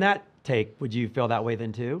 So in that take, would you feel that way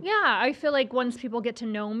then too? yeah, I feel like once people get to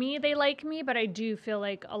know me, they like me, but I do feel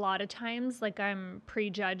like a lot of times, like I'm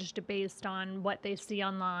prejudged based on what they see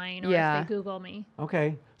online or Yeah. if they Google me.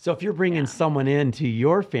 Okay. So if you're bringing someone into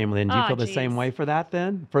your family, then do you Oh, feel the same geez. way for that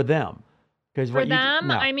then? For them? Because For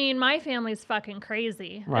them, I mean, my family's fucking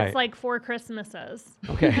crazy. Right. It's like 4 Christmases.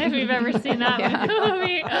 Okay. If you've ever seen that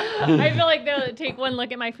movie. I feel like they'll take one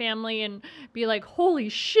look at my family and be like, holy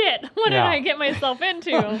shit, what Yeah. did I get myself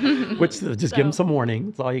into? Which just give them some warning.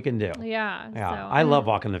 That's all you can do. Yeah. Yeah, So, I love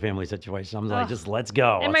walking the family situation. I'm like, Ugh. just let's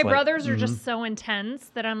go. And my It's like, brothers are just so intense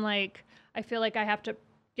that I'm like, I feel like I have to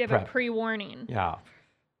give Prep. a pre-warning. yeah,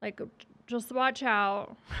 Like, just watch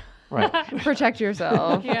out. right. protect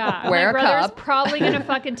yourself. Yeah. Wear my a brother's cup. probably going to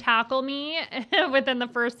fucking tackle me within the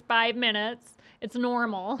first 5 minutes. It's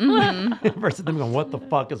normal. Versus them going, what the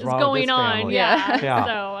fuck is It's wrong going with this on. family? Yeah. Yeah.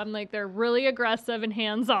 So I'm like, they're really aggressive and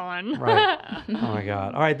hands-on. Right. Oh my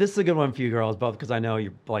God. All right, this is a good one for you girls, both because I know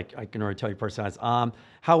you're like I can already tell your personalities.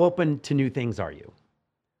 How open to new things are you?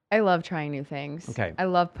 I love trying new things. Okay. I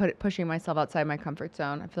love pushing myself outside my comfort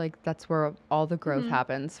zone. I feel like that's where all the growth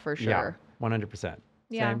happens for sure. Yeah, 100%.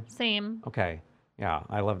 Yeah. Same? Same. Okay. Yeah,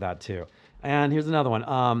 I love that too. And here's another one.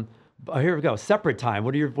 Here we go. Separate time.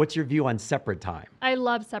 What's your view on separate time? I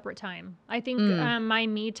love separate time. I think my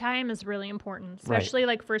me time is really important, Right. especially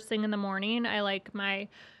like first thing in the morning. I like my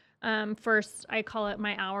first, I call it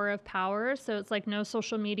my hour of power. So it's like no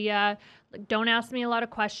social media. Like, don't ask me a lot of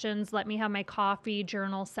questions. Let me have my coffee,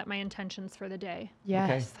 journal, set my intentions for the day.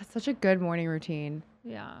 Yes, that's such a good morning routine.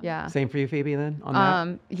 Yeah. Yeah. Same for you, Phoebe, then on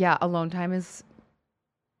that? Yeah, alone time is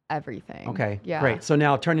everything. Okay, Yeah. great. So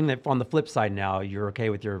now turning it on the flip side now, you're okay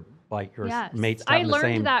with your Yes. mates I having the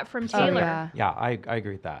same. learned that from Oh, Taylor. yeah. Yeah, I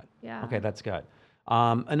agree with that. Yeah. Okay, that's good.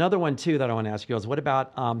 Another one too that I want to ask you is what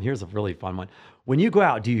about, here's a really fun one. When you go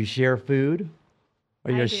out, do you share food?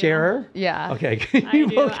 Are you I a do. sharer? Yeah. Okay. I You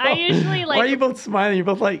do. both I go- usually Why are like- you both smiling? You're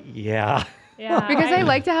both like, yeah. Yeah. Because I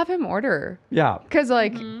like to have him order. Yeah. Because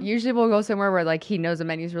like usually we'll go somewhere where like he knows the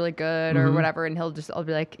menu's really good or whatever, and I'll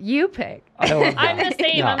be like, you pick. I love I'm that. the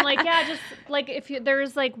same. Yeah. I'm like, yeah, just like if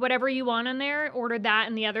there's like whatever you want in there, order that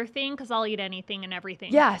and the other thing because I'll eat anything and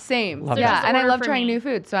everything. Yeah, same. Love yeah, that. and I Order love for trying me. new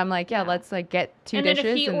food, so I'm like, yeah, let's like get two And then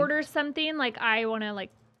dishes. if he and orders something, like I want to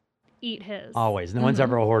like eat his. Always. No one's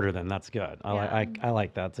ever a hoarder then. That's good. Yeah. I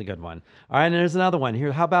like that. That's a good one. All right, and there's another one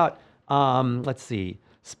here. How about, let's see,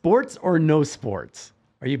 sports or no sports?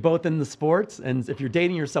 Are you both in the sports? And if you're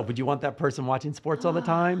dating yourself, would you want that person watching sports all the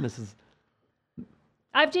time? This is,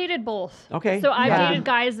 I've dated both. Okay, So I've yeah. dated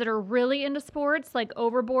guys that are really into sports, like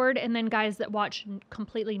overboard, and then guys that watch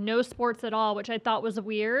completely no sports at all, which I thought was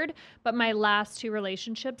weird. But my last 2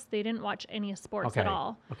 relationships, they didn't watch any sports okay. at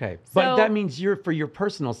all. Okay. But So- that means for your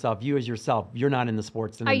personal self, you as yourself, you're not in the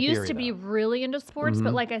sports. Then I in used theory, to be though. really into sports, Mm-hmm.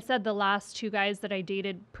 but like I said, the last 2 guys that I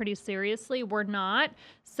dated pretty seriously were not.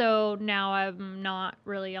 So now I'm not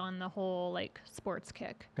really on the whole like sports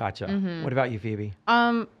kick. Gotcha. Mm-hmm. What about you, Phoebe?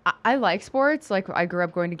 I like sports. Like I grew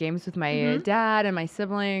up going to games with my Mm-hmm. dad and my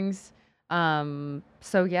siblings.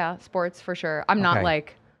 So yeah, sports for sure. I'm Okay. not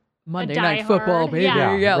like Monday night diehard. football, baby.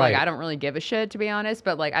 Yeah. Yeah, like right. I don't really give a shit to be honest.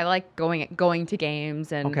 But like I like going to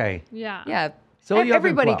games and Okay. Yeah. yeah. So you have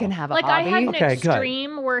everybody inflow. can have a Like hobby. I had an Okay, good.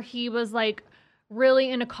 extreme where he was like really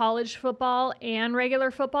into college football and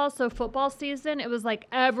regular football. So football season, it was like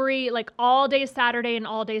all day Saturday and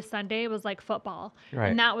all day Sunday was like football. Right.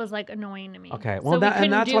 And that was like annoying to me. Okay. So Well, we and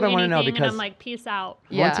couldn't that's do what I wanna know anything, and because- I'm like, peace out.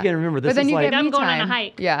 Yeah. Once again, remember, this but then is you like- get I'm me going time. on a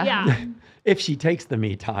hike. Yeah. Yeah. if she takes the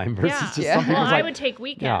me time versus Yeah. just Yeah. some Well, people's I like, would take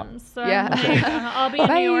weekends. So Yeah. I'm like, I'll be in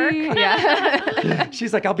Bye. New York. Yeah.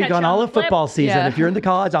 she's like, I'll be Catch gone you on all the of football flip. season. Yeah. If you're in the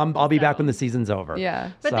college, I'll be back So- when the season's over. Yeah.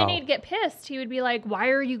 But then So- he'd get pissed. He would be like, why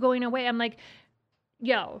are you going away? I'm like,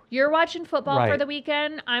 yo, you're watching football for Right. the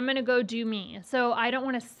weekend. I'm going to go do me. So I don't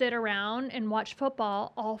want to sit around and watch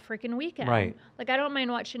football all freaking weekend. Right. Like, I don't mind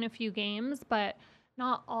watching a few games, but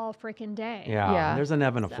not all freaking day. Yeah. Yeah. There's an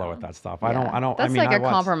ebb and a flow So, with that stuff. Yeah. I don't. That's I mean, like I a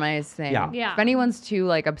watch- compromise thing. Yeah. Yeah. If anyone's too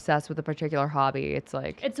like obsessed with a particular hobby, it's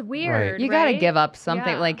like It's weird. you gotta right? give up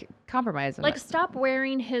something. Yeah. Like compromise. on Like, it. stop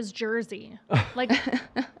wearing his jersey. Like,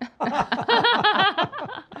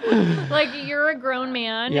 like you're a grown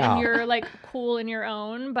man Yeah. and you're like cool in your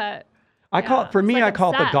own, but I call yeah, it, for it's, me, like, I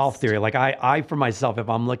call it the golf obsessed. theory. Like I for myself, if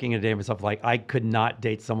I'm looking at a day myself, like I could not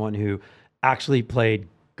date someone who actually played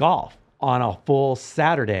golf on a full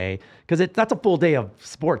Saturday because that's a full day of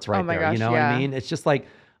sports right Oh my there. gosh, You know what yeah. I mean? It's just like,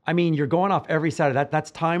 I mean, you're going off every Saturday. That's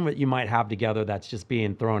time that you might have together that's just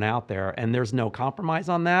being thrown out there, and there's no compromise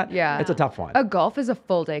on that. Yeah. It's a tough one. a golf is a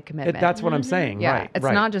full day commitment. That's what I'm saying. yeah. Right. It's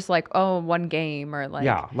right. not just like, oh, one game or like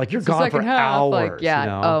Yeah, like you're it's the gone for second half. Like, hours, yeah. you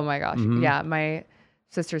know? Oh my gosh. Mhm. Yeah. My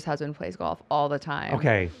sister's husband plays golf all the time.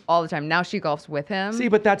 Okay. All the time. Now she golfs with him. See,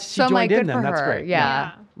 but that's she so I'm like, joined in good them. for That's her. great.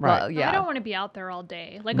 Yeah. Right. Well, yeah. I don't want to be out there all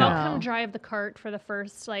day. Like, No. I'll come drive the cart for the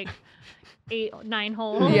first like 8, 9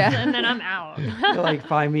 holes, Yeah. and then I'm out. You're like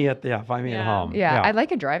find me at Yeah. home. Yeah, I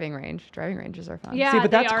like a driving range. Driving ranges are fun. Yeah. See,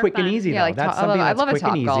 but they that's are quick and fun. easy Yeah, though. like That's I love- something I that's love a quick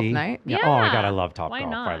and Topgolf easy. night. Yeah. Oh my god, I Yeah. love Top Why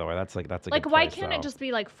Golf. By not? the way, that's a Like, good why place, can't though. it just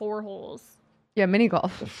be like 4 holes? Yeah, mini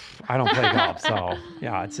golf. I don't play golf, so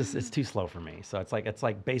yeah, it's too slow for me. So it's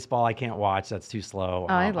like baseball. I can't watch. That's too slow.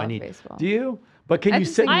 Oh, I I love need. baseball. Do you? But can I you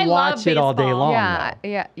just sit think- and I love watch it all day baseball. long? yeah,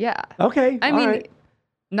 though? yeah. Okay. I all mean, right.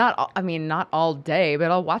 not all day, but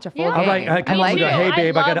I'll watch a full Yeah. game. I'm like, I come Me home and go, too. hey I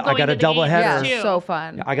babe, I love got going a to the double games, header. yeah, too. so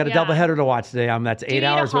fun. I got a Yeah. double header to watch today. That's Do you 8 eat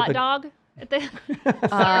hours a hot worth of. dog? At the-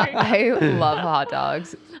 I love hot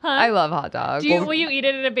dogs. I love hot dogs. Will you eat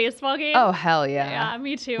it at a baseball game? Oh hell yeah. yeah,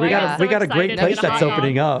 me too. We I got get a, so we got a great excited to place get a that's hot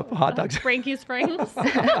opening dog. up. Hot dogs. Frankie Springs.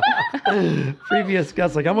 Previous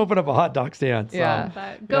guest, like I'm opening up a hot dog stand. So. Yeah.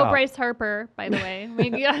 But go Yeah. Bryce Harper, by the way.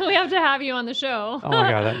 We have to have you on the show. Oh my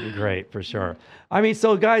god, that'd be great for sure. I mean,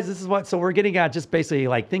 so guys, this is what. So we're getting at just basically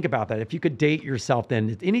like think about that. If you could date yourself,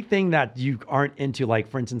 then anything that you aren't into, like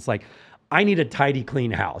for instance, like I need a tidy,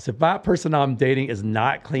 clean house. If that person I'm dating is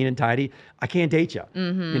not clean and tidy, I can't date you.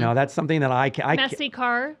 You know, that's something that I can. Messy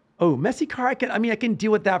car. Oh, messy car. I mean, I can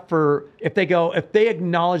deal with that for if they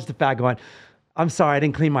acknowledge the fact going. I'm sorry, I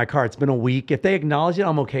didn't clean my car. It's been a week. If they acknowledge it,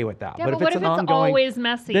 I'm okay with that. Yeah, but but if what it's if an it's ongoing, always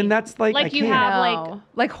messy? then that's like I Like you can't. have No.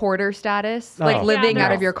 like hoarder status, Oh. like living Yeah,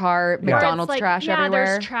 out of there's- your car, Where it's McDonald's like, trash yeah, everywhere.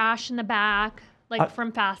 there's trash in the back, like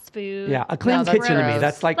from fast food. Yeah, a clean No, that's kitchen to me. gross.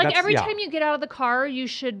 That's like Like that's, every yeah. time you get out of the car, you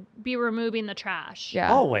should be removing the trash. Yeah.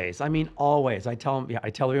 Always. I mean, always. I tell them. Yeah,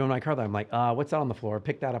 I tell everyone in my car that I'm like, what's that on the floor?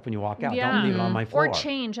 Pick that up when you walk out. Don't leave it on my floor. Or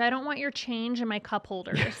change. I don't want your change in my cup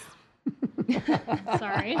holders.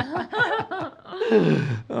 Sorry.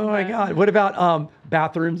 Oh my god. What about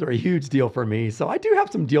bathrooms are a huge deal for me. So I do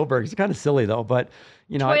have some deal breakers. It's kind of silly though, but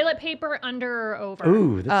you know. Toilet paper under or over?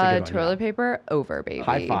 Ooh, that's a good one. Toilet paper over, baby. Yeah.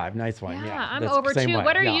 High five. Nice one. Yeah, Yeah, I'm that's over same too. way.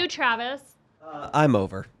 What are Yeah. you, Travis? I'm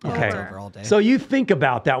over. Yeah, it's Okay. over all day. So you think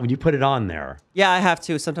about that when you put it on there. yeah, I have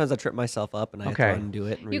to. Sometimes I trip myself up and I have Okay. to undo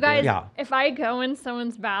it. And You redo guys, it. Yeah. if I go in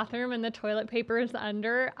someone's bathroom and the toilet paper is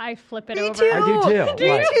under, I flip it Me over. too. I do too. Me Right. too.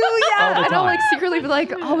 Yeah. All the And I'll like time. secretly be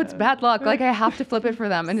like, oh, it's bad luck. Like I have to flip it for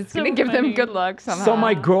them, and it's So gonna give them funny. good luck somehow. So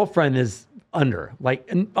my girlfriend is under. Like,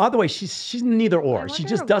 and by the way, she's neither or. She wonder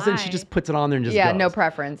just doesn't. She why. just puts it on there and just yeah, goes. no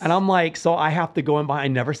preference. And I'm like, so I have to go in behind. I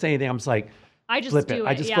never say anything. I'm just like, I just flip do it. it.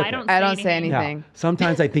 I just yeah, flip I it. don't. I don't say anything. anything. yeah.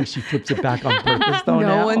 Sometimes I think she flips it back on purpose though. no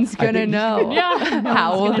now. one's I gonna think- know. Yeah. no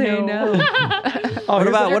How will one's they gonna know? Oh, What here's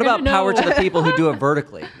about a- what about gonna power to know. the people who do it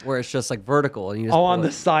vertically, where it's just like vertical and you just Oh, pull on the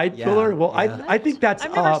it? side Yeah, filler? Well, yeah. I think that's.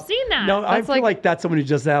 I've never seen that. No, I That's feel like- like that's someone who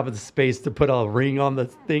just have the space to put a ring on the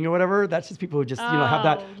thing or whatever. That's just people who just have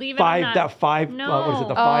that Oh, leave it on that- what is it? The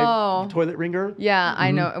No. five Oh. toilet ringer. Yeah,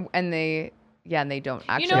 I know. And they don't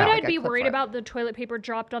actually. You know what have, I'd like, a be clip worried for it. about? The toilet paper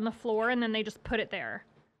dropped on the floor and then they just put it there.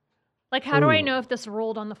 Like, how do I Ooh. know if this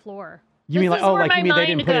rolled on the floor? You This mean like is oh where like you my mean they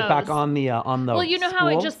didn't mind put it back goes. on the Well, you know how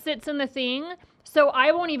it spool? just sits in the thing? So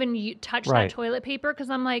I won't even touch Right. that toilet paper because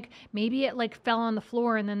I'm like, maybe it like fell on the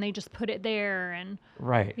floor and then they just put it there. And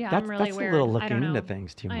Right. Yeah, that's I'm really that's weird. a little I don't looking into know.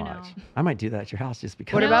 things too I much. know. I might do that at your house just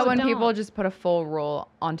because. What No, about when don't. people just put a full roll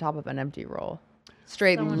on top of an empty roll?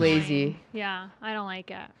 Straight so lazy. annoying. Yeah, I don't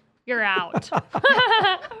like it. You're out.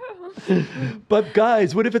 But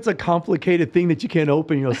guys, what if it's a complicated thing that you can't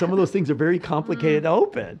open? You know, some of those things are very complicated to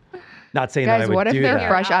open. Not saying that I Guys, would what if do they're that.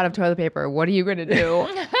 fresh out of toilet paper? What are you gonna do?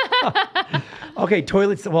 Okay,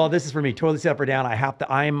 toilets. Well, this is for me. Toilet seat up or down. I have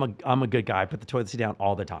to. I'm a good guy. I put the toilet seat down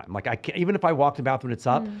all the time. Like I can't, even if I walk to the bathroom and it's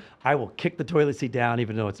up, I will kick the toilet seat down,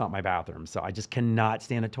 even though it's not my bathroom. So I just cannot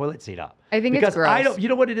stand a toilet seat up. I think it's because I gross. don't. You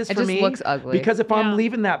know what it is It for just me? looks ugly. Because if I'm Yeah.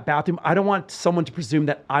 leaving that bathroom, I don't want someone to presume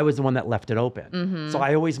that I was the one that left it open. So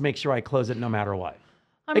I always make sure I close it no matter what.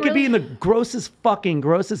 It could be in the grossest,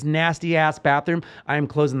 nasty ass bathroom. I am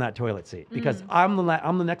closing that toilet seat because I'm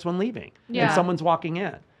the next one leaving, and Yeah. someone's walking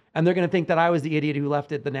in, and they're gonna think that I was the idiot who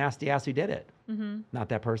left it, the nasty ass who did it, not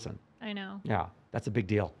that person. I know. Yeah, that's a big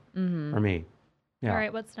deal for me. Yeah. All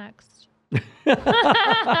right, what's next?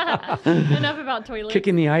 Enough about toilets.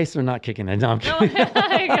 Kicking the ice or not kicking it? No, I'm Oh kidding.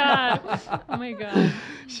 my god. Oh my god.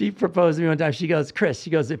 She proposed to me one time. She goes, Chris,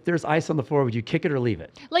 if there's ice on the floor, would you kick it or leave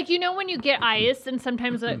it? Like, you know when you get ice and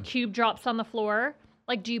sometimes a cube drops on the floor?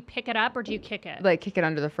 Like, do you pick it up or do you kick it? Like kick it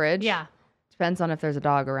under the fridge. Yeah. Depends on if there's a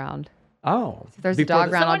dog around. Oh. If there's a before dog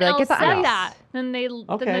the- around, I'll Someone be like, else get the said ice. that. Then they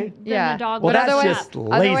Okay. then Yeah. the dog Well, would that's throw it just up.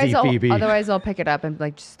 lazy, Phoebe. Otherwise, I'll pick it up and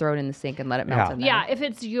like just throw it in the sink and let it melt Yeah. in there.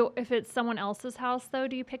 Yeah, if it's someone else's house though,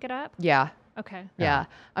 do you pick it up? Yeah. Okay. Yeah.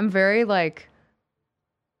 I'm very like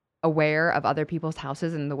aware of other people's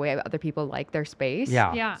houses and the way other people like their space.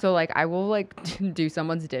 Yeah. Yeah. So like I will like do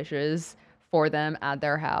someone's dishes for them at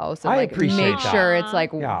their house and I like appreciate make that. sure it's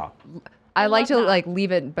like Yeah. I like love to that. like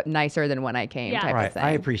leave it but nicer than when I came Yeah. type of Right. thing.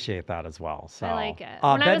 I appreciate that as well. So I like it.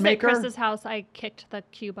 When I bed was maker? at Chris's house, I kicked the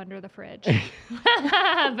cube under the fridge.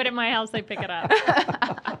 But at my house, I pick it up.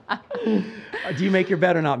 Do you make your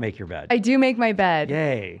bed or not make your bed? I do make my bed.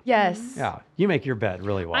 Yay. Yes. Yeah. You make your bed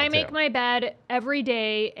really well. I make too. my bed every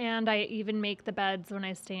day, and I even make the beds when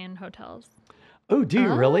I stay in hotels. Oh, do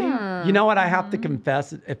you really? Ah. You know what? I have to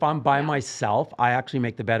confess, if I'm by myself, I actually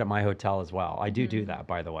make the bed at my hotel as well. I do that,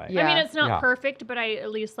 by the way. Yeah. I mean, it's not Yeah. perfect, but I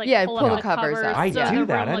at least like Yeah, pull pull up the the covers covers. up. I so do the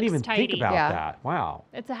that. room I didn't looks even tidy. think about Yeah. that. Wow.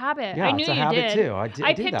 It's a habit. Yeah, I knew it's a you habit did. too. I do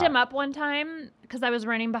I do picked that. him up one time because I was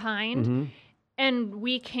running behind. Mm-hmm. And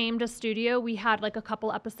we came to studio. We had like a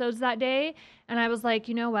couple episodes that day. And I was like,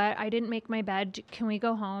 you know what? I didn't make my bed. Can we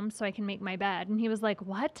go home so I can make my bed? And he was like,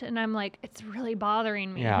 what? And I'm like, it's really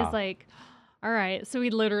bothering me. Yeah. He's like, all right. So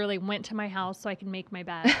we literally went to my house so I can make my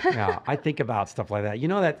bed. Yeah, I think about stuff like that. You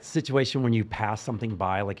know that situation when you pass something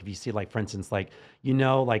by, like if you see, like for instance, like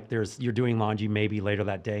like you're doing laundry maybe later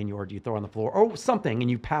that day, and you throw it on the floor or something,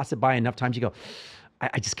 and you pass it by enough times, you go,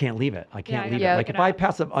 I just can't leave it. I can't I leave gotta it. Like pick if it I up.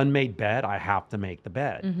 pass an unmade bed, I have to make the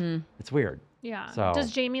bed. It's weird. Yeah. So-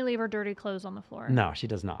 Does Jamie leave her dirty clothes on the floor? No, she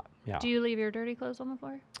does not. Yeah. Do you leave your dirty clothes on the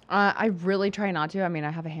floor? I really try not to. I mean,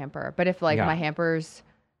 I have a hamper, but if like Yeah. my hampers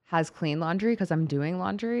has clean laundry because I'm doing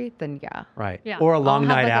laundry, then yeah. Right. Yeah. Or a long have,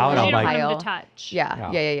 night like, a out, little I'm You don't like, want pile. them to touch.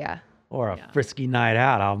 Yeah. Yeah. or a Yeah. frisky night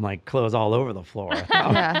out, I'm like clothes all over the floor.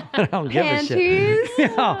 Yeah. I don't give a shit. Panties.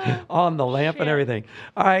 Yeah, on the lamp and Shit. everything.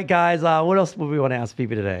 All right, guys. What else would we want to ask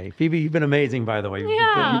Phoebe today? Phoebe, you've been amazing, by the way.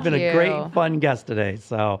 Yeah. You've been a Thank great, you. fun guest today.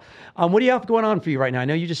 So, what do you have going on for you right now? I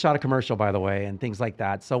know you just shot a commercial, by the way, and things like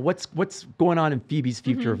that. So, what's going on in Phoebe's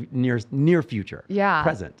future, near future? Yeah.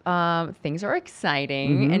 Present. Things are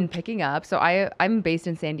exciting and picking up. So I'm based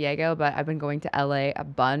in San Diego, but I've been going to LA a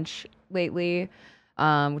bunch lately,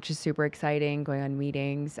 which is super exciting, going on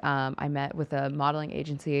meetings. I met with a modeling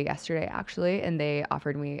agency yesterday, actually, and they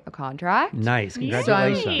offered me a contract. Nice. So I'm,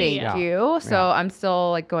 Congratulations. thank Yeah. you. So Yeah. I'm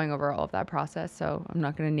still like going over all of that process. So I'm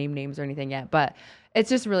not going to name names or anything yet, but it's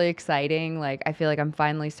just really exciting. Like I feel like I'm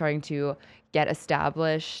finally starting to get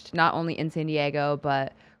established, not only in San Diego,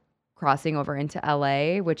 but crossing over into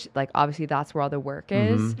LA, which like obviously that's where all the work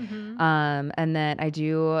is. And then I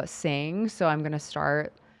do sing, so I'm going to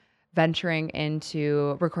start venturing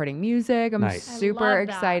into recording music. I'm Nice. I super love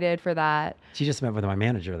that. excited for that. She just met with my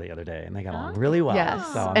manager the other day, and they got along really well. Yes.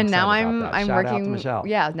 So And now excited I'm about that. I'm Shout working out to Michelle.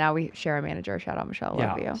 Yeah, now we share a manager. Shout out Michelle.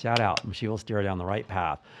 Love you. Shout out. She will steer her down the right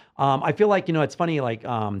path. I feel like, it's funny, like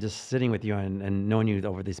just sitting with you and knowing you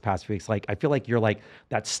over these past weeks, like I feel like you're like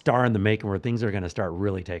that star in the making where things are going to start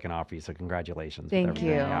really taking off for you. So congratulations. with Thank everything.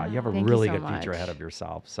 you. Yeah, you have a Thank you really so good future much. ahead of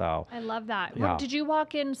yourself. So I love that. Yeah. Did you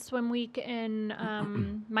walk in Swim Week in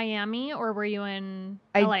Miami or were you in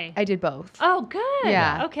LA? I did both. Oh, good.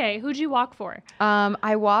 Yeah. Okay. Who'd you walk for?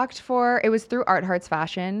 I walked it was through Art Hearts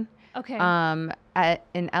Fashion. Okay.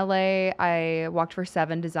 In LA, I walked for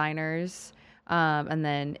 7 designers. And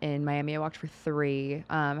then in Miami, I walked for 3.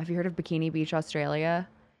 Have you heard of Bikini Beach, Australia?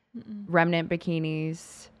 Remnant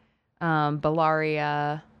Bikinis,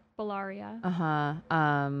 Bellaria. Bellaria.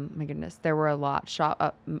 My goodness, there were a lot.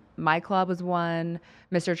 My Club was one.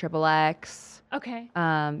 Mr. Triple X. Okay.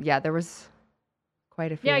 Yeah, there was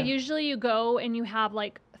quite a few. Yeah, usually you go and you have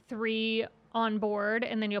like 3 on board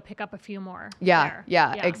and then you'll pick up a few more. Yeah, there.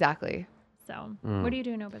 yeah, exactly. So, what are you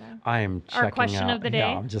doing over there? I am checking Our question out. of the day?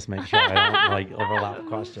 Yeah, I'm just making sure I don't like overlap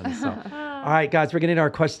questions. So, all right, guys, we're getting to our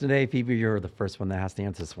question today. Phoebe, you're the first one that has to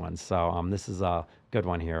answer this one. So, this is a good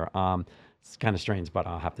one here. It's kind of strange, but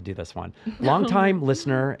I'll have to do this one. Longtime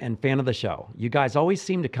listener and fan of the show. You guys always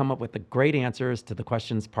seem to come up with the great answers to the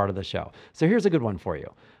questions part of the show. So here's a good one for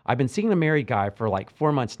you. I've been seeing a married guy for like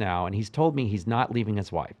 4 months now, and he's told me he's not leaving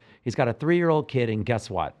his wife. He's got a 3-year-old kid, and guess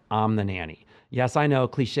what? I'm the nanny. Yes, I know,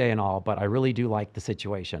 cliche and all, but I really do like the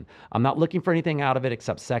situation. I'm not looking for anything out of it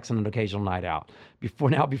except sex and an occasional night out.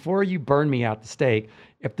 Before you burn me at the stake,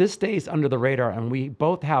 if this stays under the radar and we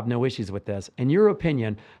both have no issues with this, in your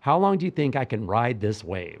opinion, how long do you think I can ride this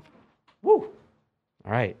wave? Woo!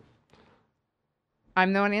 All right.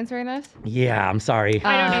 I'm the one answering this. Yeah, I'm sorry.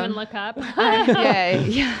 I don't even look up.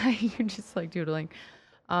 Yeah, you're just like doodling.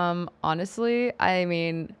 Honestly, I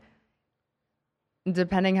mean,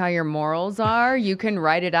 depending how your morals are, you can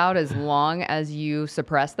write it out as long as you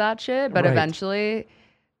suppress that shit. But Right. eventually,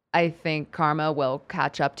 I think karma will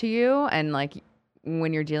catch up to you. And like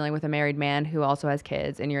when you're dealing with a married man who also has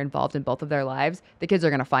kids and you're involved in both of their lives, the kids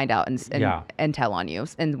are going to find out and tell on you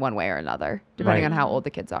in one way or another, depending Right. on how old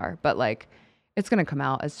the kids are. But like, it's going to come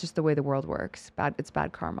out. It's just the way the world works. It's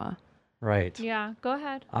bad karma. Right. Yeah, go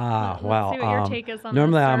ahead. Let's see what your take is on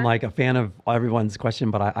normally this, I'm sir. like a fan of everyone's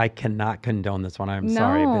question, but I cannot condone this one. I'm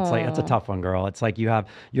sorry. It's a No. tough one, girl. It's like you're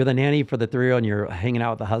the nanny for the 3-year-old and you're hanging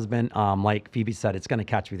out with the husband. Like Phoebe said, it's going to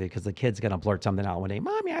catch with you because the kid's going to blurt something out one day.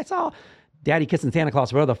 Mommy, I saw Daddy kissing Santa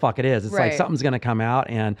Claus, whatever the fuck it is. It's like Right. something's going to come out.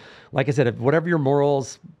 And like I said, if whatever your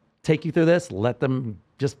morals take you through this, let them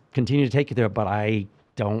just continue to take you through it. But I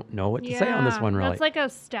don't know what to say on this one, really. That's like a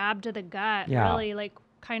stab to the gut, Yeah. really. Like,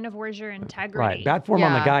 kind of, where's your integrity? Right. Bad form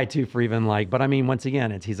on the Yeah. guy too for even like, but I mean, once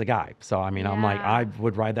again, he's a guy. So I mean, I'm like, Yeah. I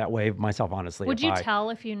would ride that wave myself, honestly. Would if you I-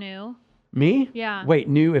 tell if you knew? Me? Yeah. Wait,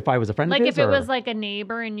 knew if I was a friend Like of if his? it or- was like a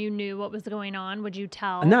neighbor and you knew what was going on, would you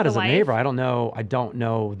tell? Not the as a wife? neighbor. I don't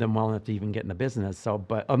know them well enough to even get in the business. So,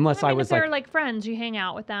 but unless I I, mean, was if they're like, like friends, you hang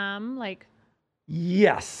out with them. Like,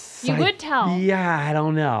 yes. You would tell. Yeah, I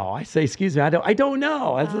don't know. I say, excuse me, I don't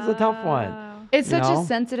know. This is a tough one. oh. It's You such know? a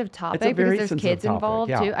sensitive topic very because there's sensitive kids topic, involved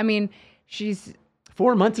yeah. too. I mean, she's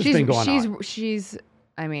 4 months has been going on. she's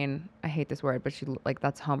I mean, I hate this word, but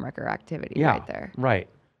that's homewrecker activity Yeah. right there. Right. It's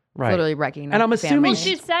Right. literally wrecking. And I'm a assuming- Well,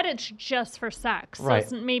 family. she said it's just for sex. So Right.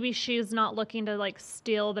 maybe she's not looking to like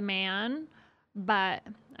steal the man, but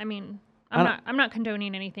I mean, I don't- I'm not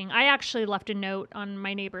condoning anything. I actually left a note on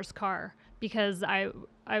my neighbor's car because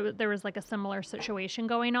there was like a similar situation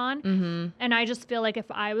going on. Mm-hmm. And I just feel like if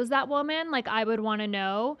I was that woman, like I would want to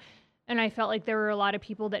know. And I felt like there were a lot of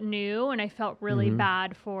people that knew, and I felt really Mm-hmm.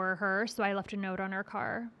 bad for her. So I left a note on her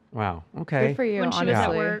car. Wow. Okay. Good for you. When she honestly. was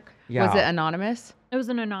at work. Yeah. Was it anonymous, It was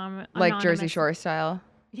an anonymous. like Jersey Shore style?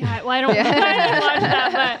 Yeah, well, I don't, I didn't watch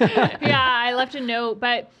that, but yeah, I left a note.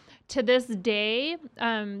 But to this day,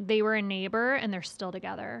 they were a neighbor and they're still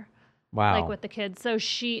together, Wow. like with the kids. So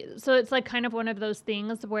it's like kind of one of those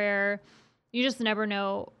things where you just never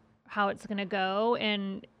know how it's gonna go.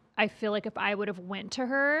 And I feel like if I would have went to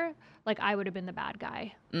her, like I would have been the bad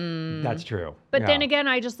guy. That's true. But then Yeah. again,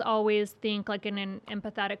 I just always think like in an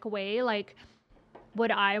empathetic way, like, would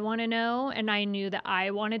I want to know? And I knew that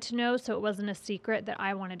I wanted to know. So it wasn't a secret that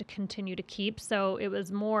I wanted to continue to keep. So it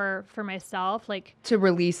was more for myself, like, To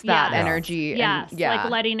release that Yes. energy. yes, And, yeah. like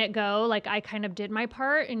letting it go. Like I kind of did my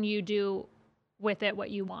part and you do with it what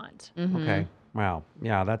you want. Mm-hmm. Okay. Wow.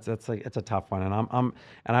 Yeah, it's a tough one, and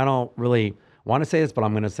and I don't really want to say this, but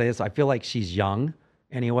I'm going to say this. I feel like she's young,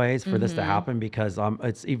 anyways, for this to happen because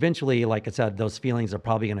it's eventually, like I said, those feelings are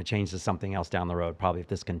probably going to change to something else down the road, probably if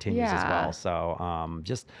this continues as Yeah. well. So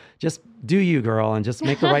just do you, girl, and just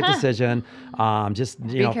make the right decision. Just you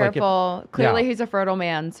Be know, if, like, if- careful. Clearly, yeah. he's a fertile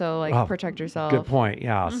man, so like Oh, protect yourself. Good point.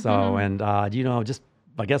 Yeah. So and you know, just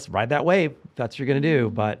I guess ride that wave. That's what you're gonna do,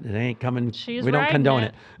 but it ain't coming. She's we don't riding condone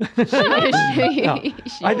it. it. No.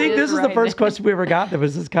 She I think this is the right first there. question we ever got that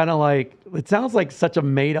was just kind of like, it sounds like such a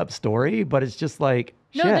made up story, but it's just like,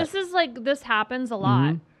 No, shit. this is like, this happens a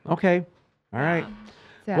lot. Okay. All right.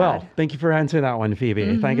 Sad. Well, thank you for answering that one,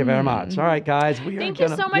 Phoebe. Thank you very much. All right, guys. We Thank are you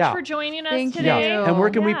gonna, so much yeah. for joining us Thank today. Yeah. And where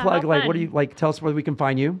can we Yeah, plug? how Like, what do fun. you like? Tell us where we can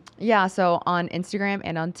find you. Yeah, so on Instagram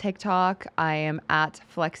and on TikTok, I am at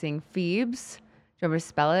Flexing Phoebes. Do you want me to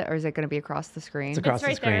spell it, or is it going to be across the screen? It's across the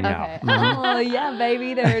right screen there. now. Okay. Oh yeah,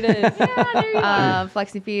 baby, there it is. Yeah, there you go.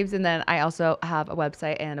 Flexing Phoebes, and then I also have a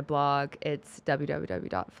website and a blog. It's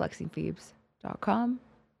www.flexingphoebes.com.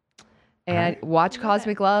 And watch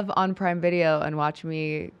Cosmic Love on Prime Video and watch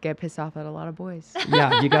me get pissed off at a lot of boys.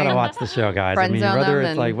 Yeah, you got to watch the show, guys. I Friend mean, zone whether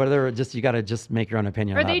them it's like, and- whether just, you got to just make your own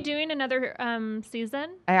opinion. Are about they it. doing another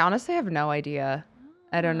season? I honestly have no idea.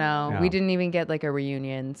 I don't know. Yeah. We didn't even get like a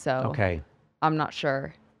reunion, so Okay. I'm not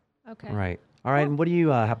sure. Okay. Right. All right. And what do you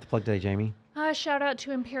have to plug today, Jamie? Shout out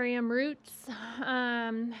to Imperium Roots.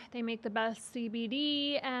 They make the best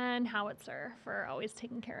CBD and howitzer for always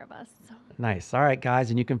taking care of us. Nice. All right, guys.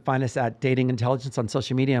 And you can find us at Dating Intelligence on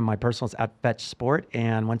social media. And my personal is at Fetch Sport.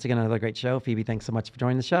 And once again, another great show. Phoebe, thanks so much for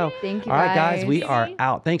joining the show. Thank you, All right, guys. We guys. are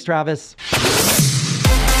out. Thanks, Travis.